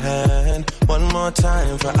my hand. One more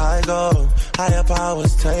time before I go. Higher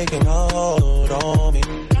powers taking a hold on me.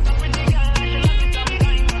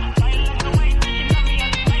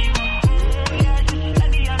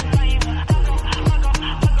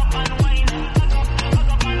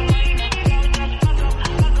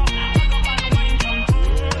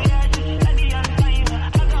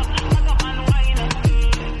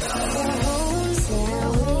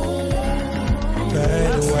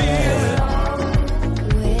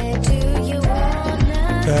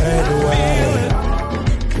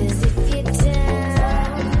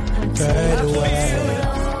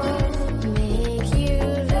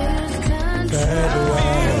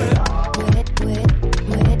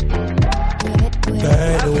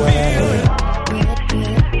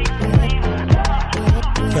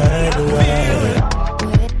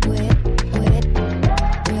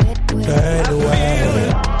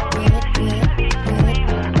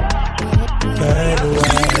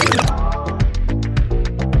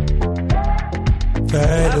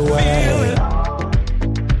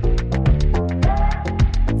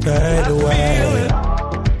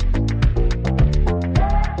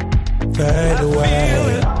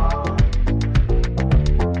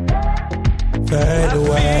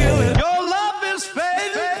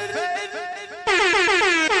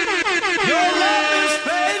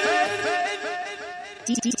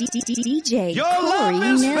 DJ Corey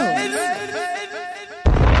Millz.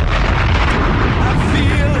 I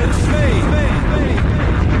feel it fade.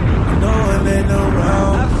 No one ain't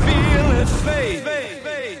around. I feel it fade.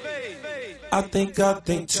 I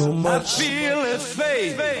think too much. I feel it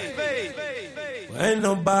fade. Ain't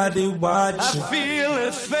nobody watching. I feel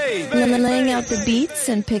it fade. Laying out the beats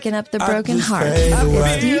and picking up the broken heart. Fade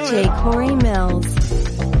away. It's DJ Corey Millz.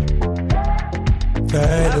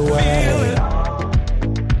 Fade away.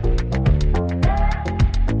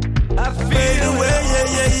 Fade away,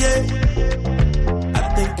 yeah.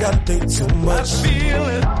 I think too much. I feel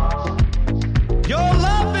it. Your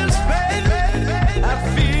love is fading. I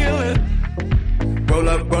feel it. Roll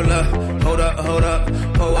up, hold up, pull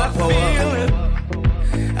up.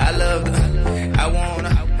 I love the, I wanna,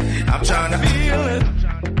 I'm tryna feel it.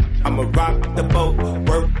 I'ma rock the boat,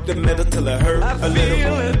 work the middle till it hurt I a little.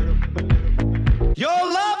 feel it. Your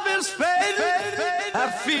love is fading. I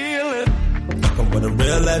feel it. Fucking with a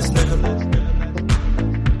real ass nigga.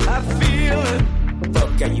 I feel it. Fuck,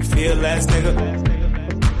 can you feel ass nigga?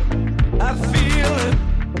 I feel it.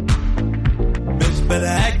 Bitch better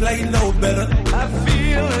act like you know better. I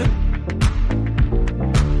feel it.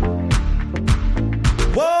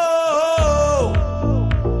 Whoa,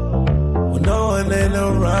 when no one ain't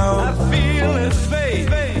around. I feel it fade.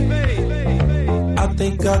 I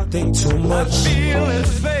think too much. I feel it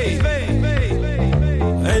fade.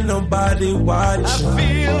 Ain't nobody watching. I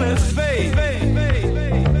feel it fade.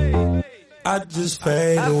 I just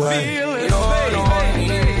fade I away. feel it fade.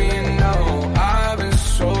 I've been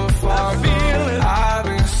so far. I feel it. I've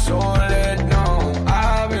been so let down.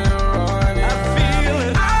 I've been running. I feel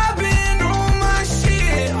it. I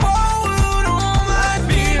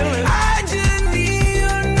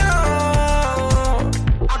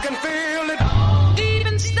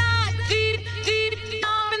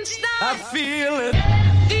feel it.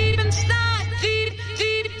 Deep inside, deep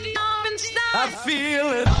inside. I feel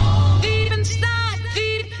it. Deep inside,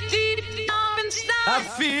 deep inside. I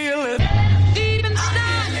feel it. Deep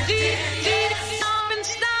inside, deep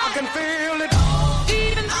inside. I can feel it.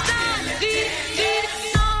 Deep inside, deep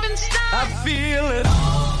inside. I feel it.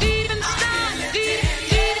 Deep inside, deep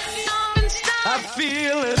inside. I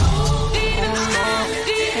feel it. Deep inside,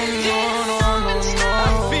 deep inside. I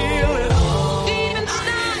feel it. Deep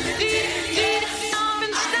inside, deep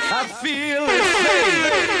inside. I feel it.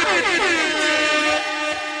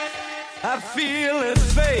 I feel it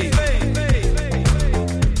fade.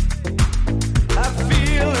 I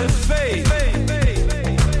feel it fade.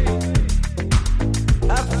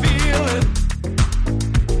 I feel it.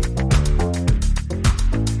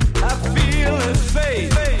 I feel it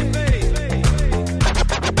fade.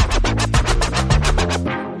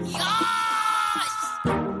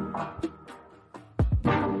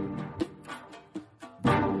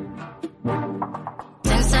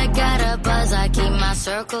 Since I got a buzz, I keep my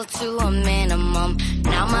circle to a minimum.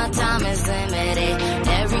 Now my time is limited.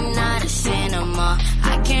 Every night a cinema.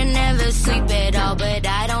 I can never sleep at all, but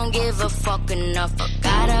I don't give a fuck enough.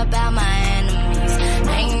 Forgot about my enemies.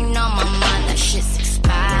 Ain't on my mind, that shit's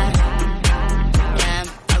expired. Damn,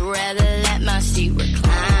 I'd rather let my seat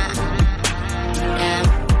recline. Damn,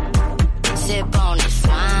 sip on this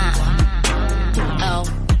wine. Oh,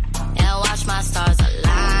 and watch my stars align.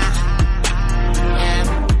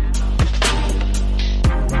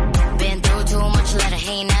 Been through too much, let a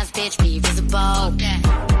hating ass bitch be visible.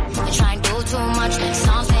 I try and do too much, make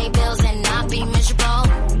songs, pay bills, and not be miserable.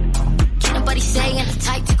 Can't nobody say in the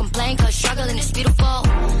type to complain, cause struggling is beautiful.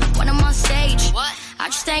 When I'm on stage, I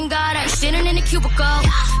just thank God I ain't sitting in a cubicle,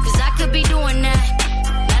 cause I could be doing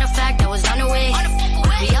that. Matter of fact, I was on the way.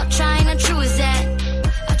 Be out trying, how true is that?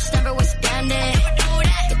 I just never was damn day.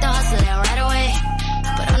 Get the hustle out right away.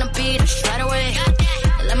 Put on a beat, just right away.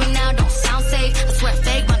 Let me now, don't sound safe. I swear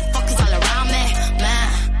fake motherfuckers all around me, man.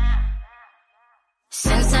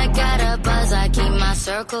 Since I got a buzz, I keep my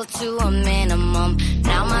circle to a minimum.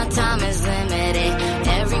 Now my time is limited.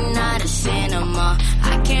 Every night a cinema.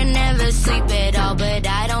 I can never sleep at all, but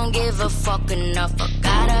I don't give a fuck enough.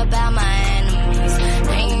 Forgot about my enemies.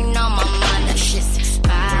 They ain't on my mind, that shit's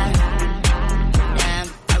expired. Damn,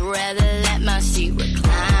 I'd rather let my seat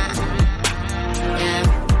recline. Damn,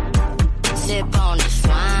 sip on this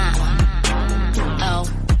wine. Oh,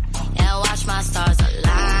 and watch my stars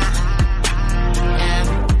align. Damn,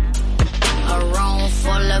 a room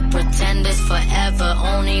full of pretenders forever.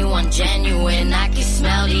 Only one genuine. I can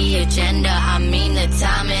smell the agenda. I mean the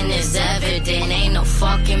timing is evident. Ain't no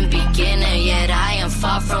fucking beginner yet. I am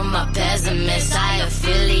far from a pessimist. I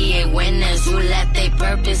affiliate winners who let their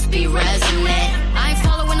purpose be resonant. I ain't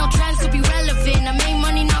following no trends to be relevant. I make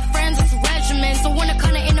money, not friends, it's a regimen. So when I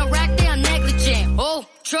kinda interact, they are negligent. Oh,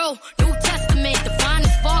 true, New Testament, divine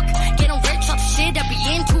as fuck. Getting rich off the shit I be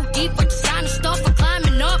in too deep for designer stuff. I'm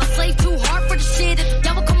climbing up, I slave too hard for the shit. If the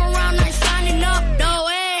devil come around, I ain't signing up. No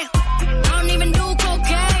way, I don't even do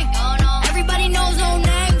cocaine. Everybody knows no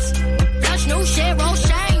names. Flush new shit, roll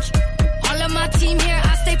change. All of my team here,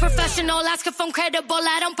 I stay professional. Ask if I'm credible,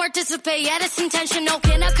 I don't participate. Yeah, it's intentional.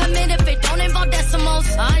 Can I commit if it don't involve decimals?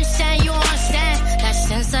 I understand, you understand. That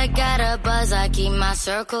since I got a buzz, I keep my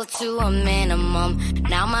circle to a minimum.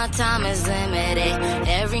 Now my time is limited.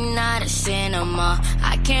 Every night a cinema.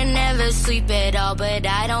 I can never sleep at all, but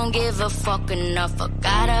I don't give a fuck enough.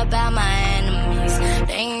 Forgot about my enemies.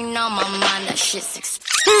 They ain't on my mind, that shit's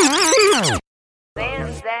expensive.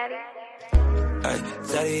 Ay,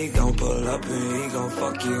 Zaddy gon' pull up and he gon'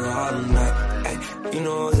 fuck you all night. Ay, you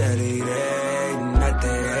know Zaddy there, not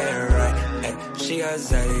there, right? Ay, she got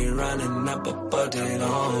Zaddy running up a budget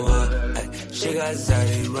on her. Ay, she got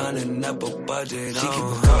Zaddy running up a budget on her. She keep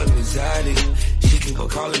on calling me Zaddy. She keep on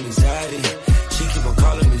calling me Zaddy. She keep on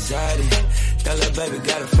calling me Zaddy. That little baby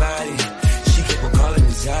got a fatty. She keep on calling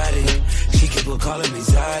me Zaddy. She keep on calling me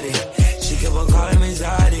Zaddy. She keep on calling me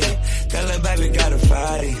Zaddy. That little baby got a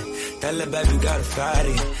fatty. That little baby got a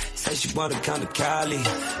fatty. Say she wanna come to Cali.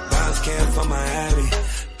 Bounce came from Miami.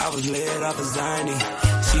 I was lit off a Zany.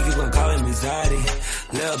 She keep on calling me Zaddy.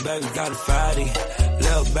 Little baby got a fatty.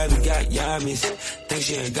 Little baby got yummies. Think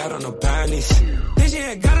she ain't got on no panties. Think she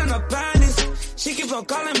ain't got on no panties. She keep on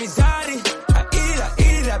calling me Zaddy. I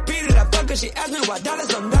eat it, I beat it, I fuck her. She ask me why dollars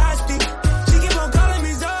so nasty. She keep on calling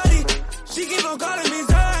me Zaddy. She keep on calling me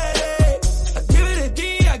Zaddy. I give it a D,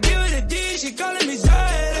 I give it a D. She calling me Zaddy.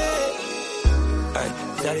 Ay,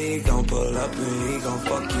 Zaddy gon' pull up and he gon'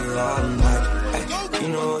 fuck you all night. Ay, you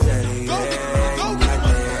know Zaddy, yeah, you not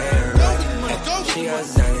there, right? Ay, she got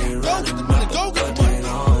Zaddy running up a budget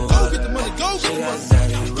on her.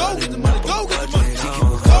 Go get the money, go get the money. She keep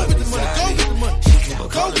on calling me Zaddy. She keep on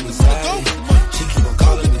calling me Zaddy. She keep on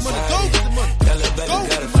calling me Zaddy. That little baby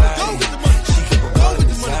got a fatty. She keep on calling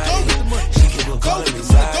me Zaddy. She keep on calling me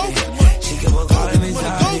Zaddy. She keep on calling me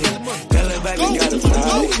Zaddy. That little baby got a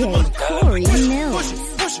fatty. DJ Corey Millz. Push it,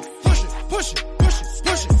 push it, push it, push it,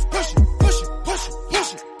 push it, push it, push it, push it,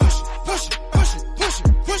 push it, push it, push it, push it, push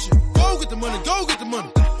it, push it. Go get the money, go get the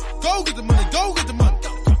money. Go get the money, go get the money.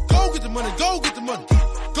 Go get the money, go get the money.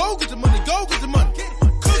 Go get the money, go get the money.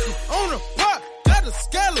 Cooking on a pot, got a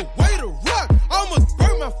scale way to rock. Almost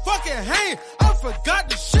burnt my fucking hand. I forgot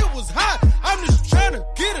the shit was hot. I'm just trying to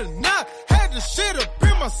get a knot. Had the shit up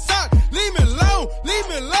in my sock. Leave me alone, leave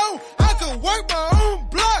me alone. I can work my own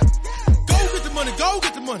block. Go get the money, go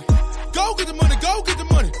get the money. Go get the money, go get the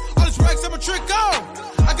money. All these racks, I'm a trick on.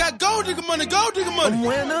 I got gold digger money, gold digger money. I'm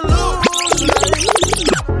winning loose.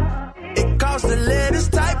 It costs to live this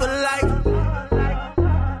type of life.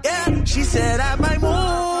 Yeah, she said I might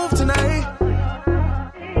move tonight,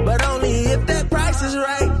 but only if that price is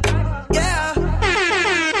right. Yeah.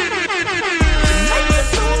 Make the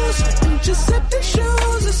moves and just set the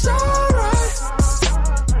shoes. It's alright.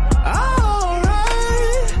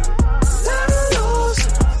 Alright. Let her loose.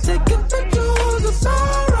 Taking the dues. It's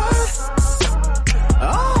alright.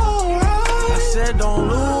 Alright. I said don't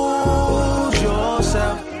lose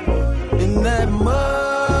yourself in that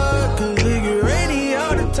mud, 'cause it get rainy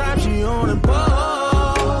all the time. She on the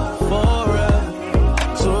ball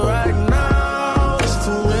forever. So right now it's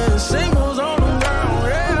too many singles on the ground,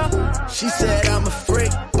 yeah. She said I'm a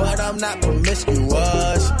freak, but I'm not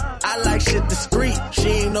promiscuous. I like shit discreet. She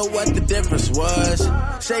ain't know what the difference was.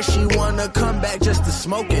 Say she wanna come back just to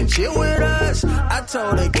smoke and chill with us. I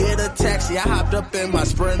told her get a taxi. I hopped up in my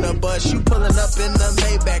Sprinter bus. She pulling up in the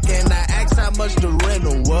Maybach and I asked how much the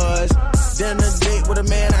rental was. Dinner date with a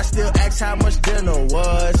man, I still ask how much dinner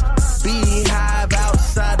was. Beehive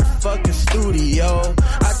outside the fucking studio.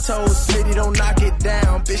 I told Smitty don't knock it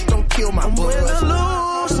down, bitch don't kill my buzz. I'm winning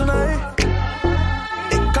loose tonight.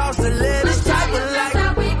 It costs to live this type of life.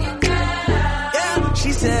 Yeah,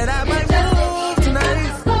 she said I might move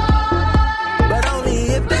tonight, but only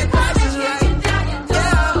if that price is right.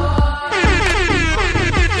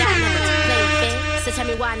 So tell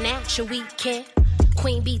me why now should we care?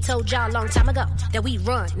 Queen B told y'all a long time ago that we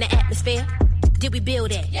run the atmosphere. Did we build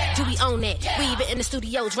that? Yeah. Do we own that? Yeah. We even in the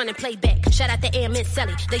studios running playback. Shout out to Air Mint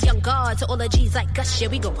Selly, the young guard, to all the G's like us. Yeah,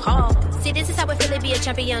 we go hard. See, this is how we feel to be a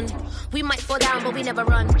champion. We might fall down, but we never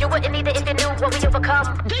run. You wouldn't need it if you knew what we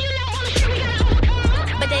overcome. Do you know all the shit we gotta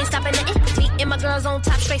overcome? But they ain't stopping nothing. Me and my girls on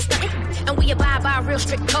top, straight stunting. And we abide by a real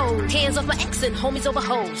strict code. Hands off my ex and homies over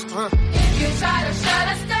hoes. If you try to shut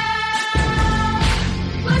us down,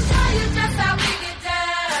 we'll show you just how we get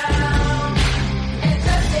down. And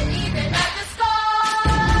just to even up the score,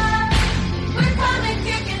 we're coming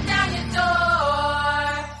kicking down your door.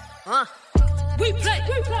 We play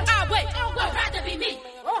our way. I'd rather be me.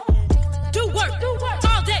 Do work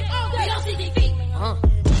all day. We don't see defeat.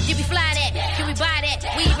 Did we fly that? Can we buy that?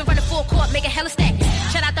 We even run a full court, make a hella stack.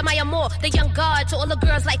 Shout out to Maya Moore, the young guard, to all the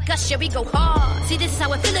girls like us. Yeah, we go hard. See, this is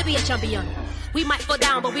how it feel to be a champion. We might fall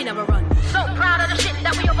down, but we never run. So proud of the shit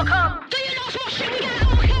that we overcome. Do you know some shit we gotta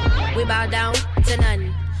overcome? We bow down to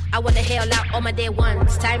none. I want to hail out all my day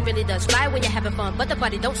ones. Time really does fly when you're having fun, but the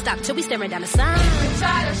party don't stop till we staring down the sun. If you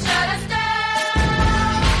try to shut us down,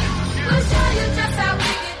 we'll show you just how we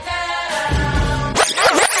get down.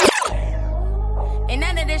 Ain't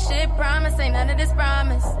none of this shit promise, ain't none of this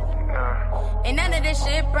promise. Ain't none of this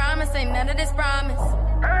shit promise, ain't none of this promise.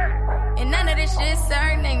 Ain't none of this shit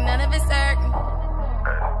certain, ain't none of it certain.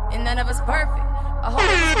 And none of us perfect. I hope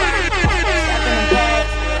it's perfect. Shopping in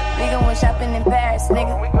Paris, we going shopping in Paris,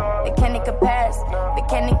 nigga. They can't even compare. They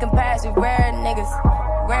can't even compare. We rare niggas,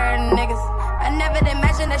 rare niggas. I never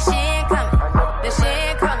imagined that shit ain't coming. That shit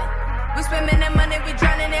ain't coming. We spending that money, we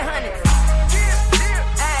drowning in hundreds.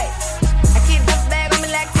 Hey, I keep this bag on me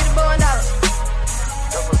like $50 billion.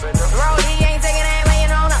 Roll, he ain't taking that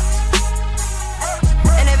laying on up.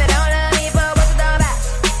 And if it don't love me, but what's it all about?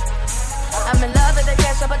 I'm in love with the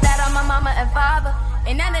cash, I put that on my mama and father.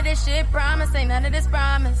 Ain't none of this shit promise, ain't none of this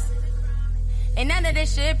promise. Ain't none of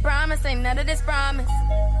this shit promise, ain't none of this promise.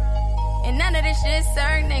 Ain't none of this shit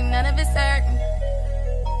certain, ain't none of it certain.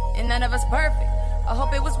 And none of us perfect. I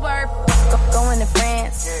hope it was worth it. Going to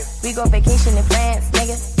France, we go vacation in France,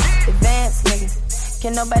 niggas. Advance, niggas.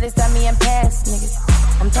 Can nobody stop me? I'm past, niggas.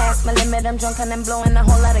 I'm past my limit, I'm drunk and I'm blowing a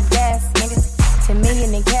whole lot of gas, niggas. 10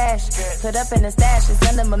 million in cash, put up in the stash, it's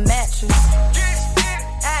under my mattress.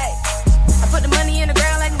 Hey, I put the money in the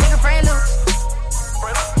ground like a nigga brand new.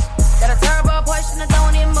 Got a turbo Porsche and I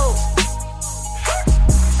don't even move.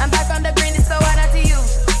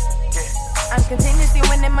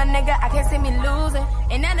 my nigga, I can't see me losing.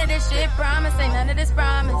 Ain't none of this shit promise, ain't none of this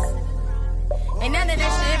promise. Ain't none of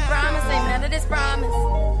this shit promise, ain't none of this promise.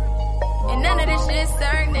 Ain't none of this shit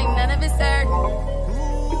certain, ain't none of it certain.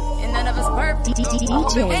 And none of us perfect. DJ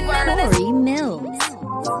Corey Millz.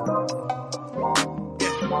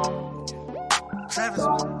 Travis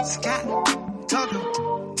Scott,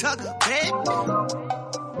 Tucker, baby.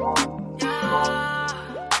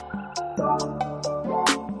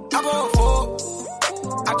 I go for,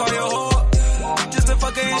 I call your whore, just to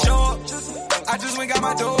fucking show. I just went got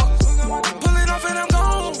my door, pulling off and I'm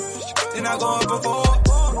gone. Then I go up before,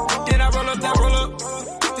 then I roll up that roll up,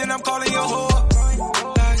 then I'm calling your whore.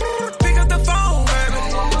 Like, pick up the phone, baby.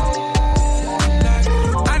 Like,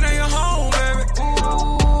 I know you're home, baby.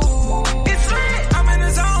 It's lit, I'm in the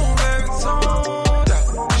zone, baby.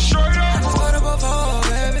 Short up, just put up before,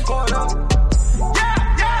 baby.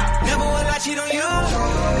 Yeah. Never would I cheat on you.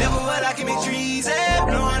 Never would I commit treason.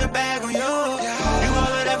 Blowing a bag on you. You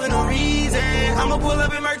all of that for no reason. I'ma pull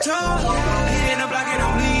up in Merc 2. Hitting the block and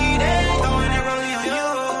I'm bleeding. Throwing that rolling on you.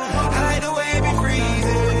 I like the way it be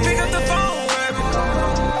freezing. Pick up the phone, baby.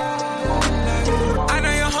 I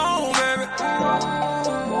know you're home, baby.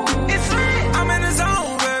 It's lit. I'm in the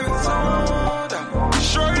zone, baby.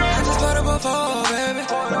 Short up. I just put up before, baby.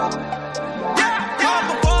 Yeah. Call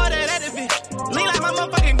before that edit bitch. Lean like my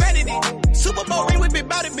motherfucking granny did. Super Bowl ring with big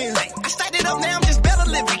body bitch. I stacked it up, now I'm just better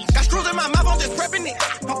living. Got screws in my mouth, I'm just prepping it.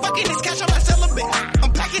 I'm fucking this cash, I'm not celibate.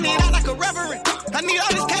 I'm packing it out like a reverend. I need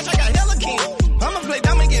all this cash, I got hella king. I'ma play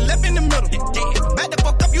dumb and get left in the middle. Back the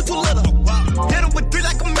fuck up, you too little. Hit him with three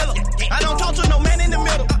like a Miller. I don't talk to no man in the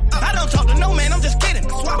middle. I don't talk to no man, I'm just kidding.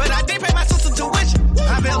 But I did pay my sister tuition.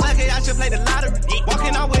 I feel lucky I should play the lottery.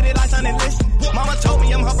 Walking out with it like Sunday list. Mama told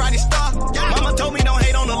me I'm her brightest star. Mama told me don't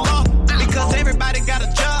hate on the law. Because everybody got a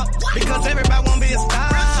job. Because everybody won't be a star.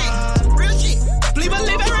 Real shit. Please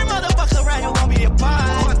believe every motherfucker around here won't be a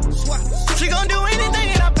part. She gon' do anything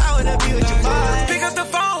in her power to be with your vibe. Pick up the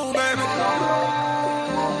phone, baby.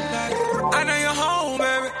 I know you're home,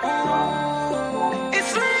 baby.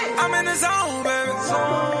 It's lit. I'm in the zone, baby.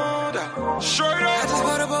 Short up. I just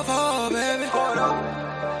put up before, baby.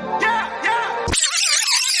 Yeah, yeah.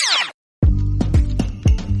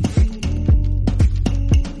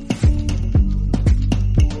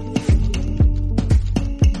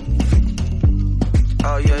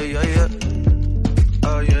 Oh yeah, yeah, yeah.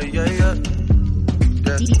 Oh yeah, yeah, yeah.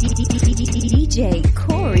 DJ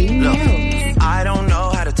Corey Millz. I don't know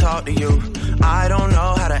how to talk to you. I don't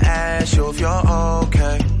know how to ask you if you're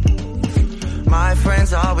okay. My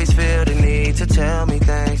friends always feel the need to tell me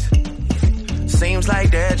things. Seems like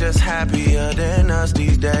they're just happier than us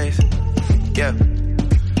these days. Yeah.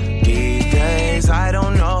 These days, I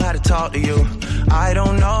don't know how to talk to you. I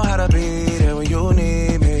don't know how to be there when you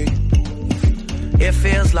need me. It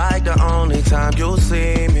feels like the only time you'll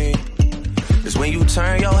see me is when you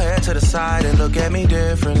turn your head to the side and look at me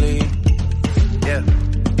differently. Yeah.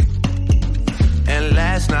 And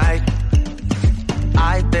last night,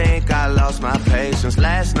 I think I lost my patience.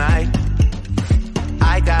 Last night,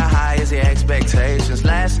 I got high as the expectations.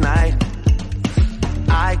 Last night,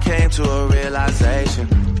 I came to a realization,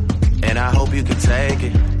 and I hope you can take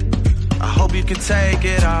it. I hope you can take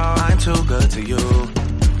it all. I'm too good to you.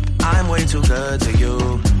 I'm way too good to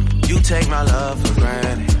you. You take my love for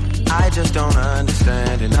granted. I just don't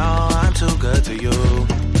understand it. No, I'm too good to you.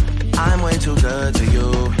 I'm way too good to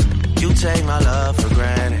you. You take my love for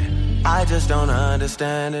granted. I just don't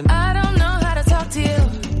understand it. I don't know how to talk to you.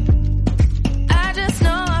 I just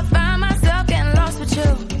know I find myself getting lost with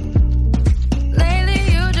you. Lately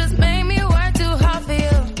you just made me work too hard for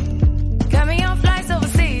you. Got me on flights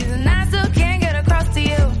overseas and I still can't get across to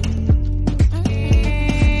you.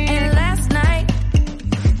 And last night,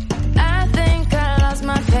 I think I lost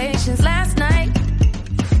my patience. Last night,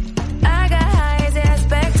 I got high as the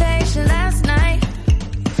expectation. Last night,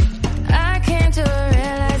 I came to a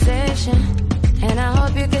realization, and I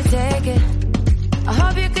hope you could take it. I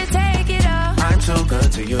hope you could take it all. I'm too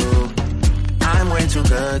good to you. I'm way too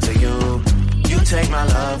good to you. You take my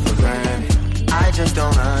love for granted. I just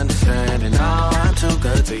don't understand it. No, I'm too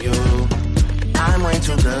good to you. I'm way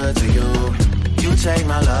too good to you. You take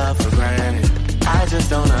my love for granted. I just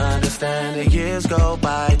don't understand it. Years go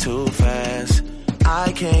by too fast.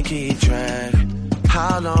 I can't keep track.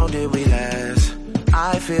 How long did we last?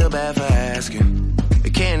 I feel bad for asking.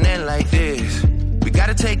 It can't end like this. We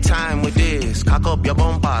gotta take time with this. Cock up your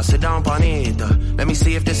bumper, sit down on it. Let me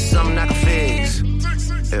see if this is something I can fix.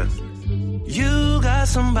 Yeah. You got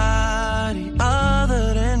somebody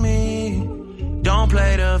other than me. Don't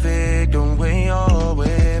play the victim when you're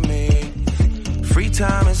with me. Free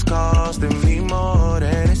time is costing me more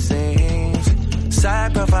than it's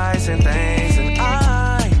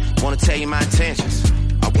pretentious.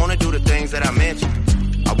 I wanna do the things that I mentioned.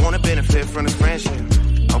 I wanna benefit from this friendship.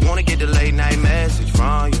 I wanna get the late night message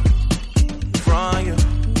from you.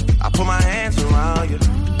 I put my hands around you.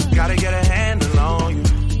 Gotta get a handle on you.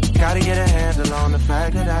 Gotta get a handle on the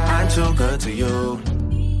fact that I'm too good to you.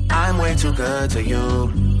 I'm way too good to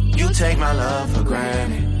you. You take my love for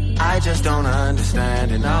granted. I just don't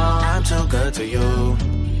understand it. No, I'm too good to you.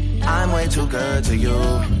 I'm way too good to you.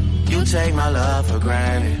 You take my love for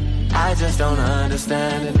granted. I just don't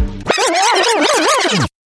understand it.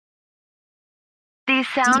 These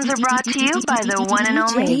sounds are brought to you by the one and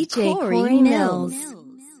only DJ Corey Millz.